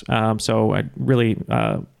issues. So I really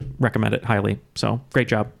recommend it highly. So great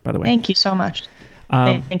job, by the way. Thank you so much.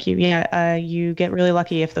 Thank you. Yeah, you get really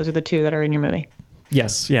lucky if those are the two that are in your movie.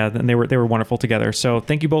 Yes, yeah, and they were wonderful together. So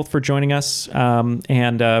thank you both for joining us,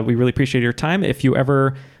 and we really appreciate your time. If you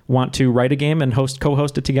ever want to write a game and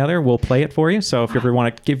co-host it together, we'll play it for you. So if you ever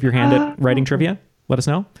want to give your hand at writing trivia, let us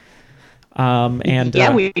know.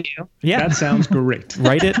 We do. Yeah, that sounds great.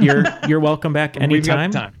 Write it. You're welcome back anytime. We've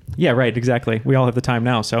got the time. Yeah, right. Exactly. We all have the time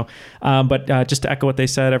now. So, but just to echo what they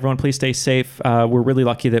said, everyone, please stay safe. We're really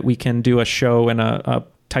lucky that we can do a show and a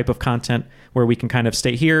type of content where we can kind of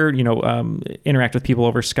stay here, interact with people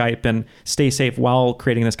over Skype and stay safe while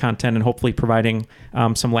creating this content and hopefully providing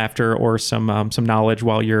some laughter or some knowledge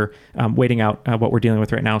while you're waiting out what we're dealing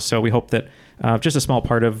with right now. So we hope that just a small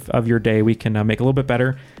part of your day we can make a little bit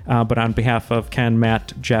better. But on behalf of Ken,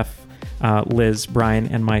 Matt, Jeff, Liz, Brian,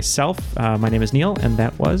 and myself, my name is Neil, and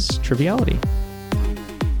that was Triviality.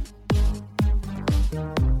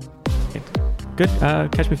 Good.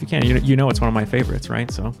 Catch Me If You Can. You know it's one of my favorites, right?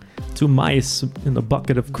 So 2 mice in the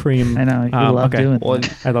bucket of cream. I know. You love doing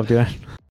it. I love doing it.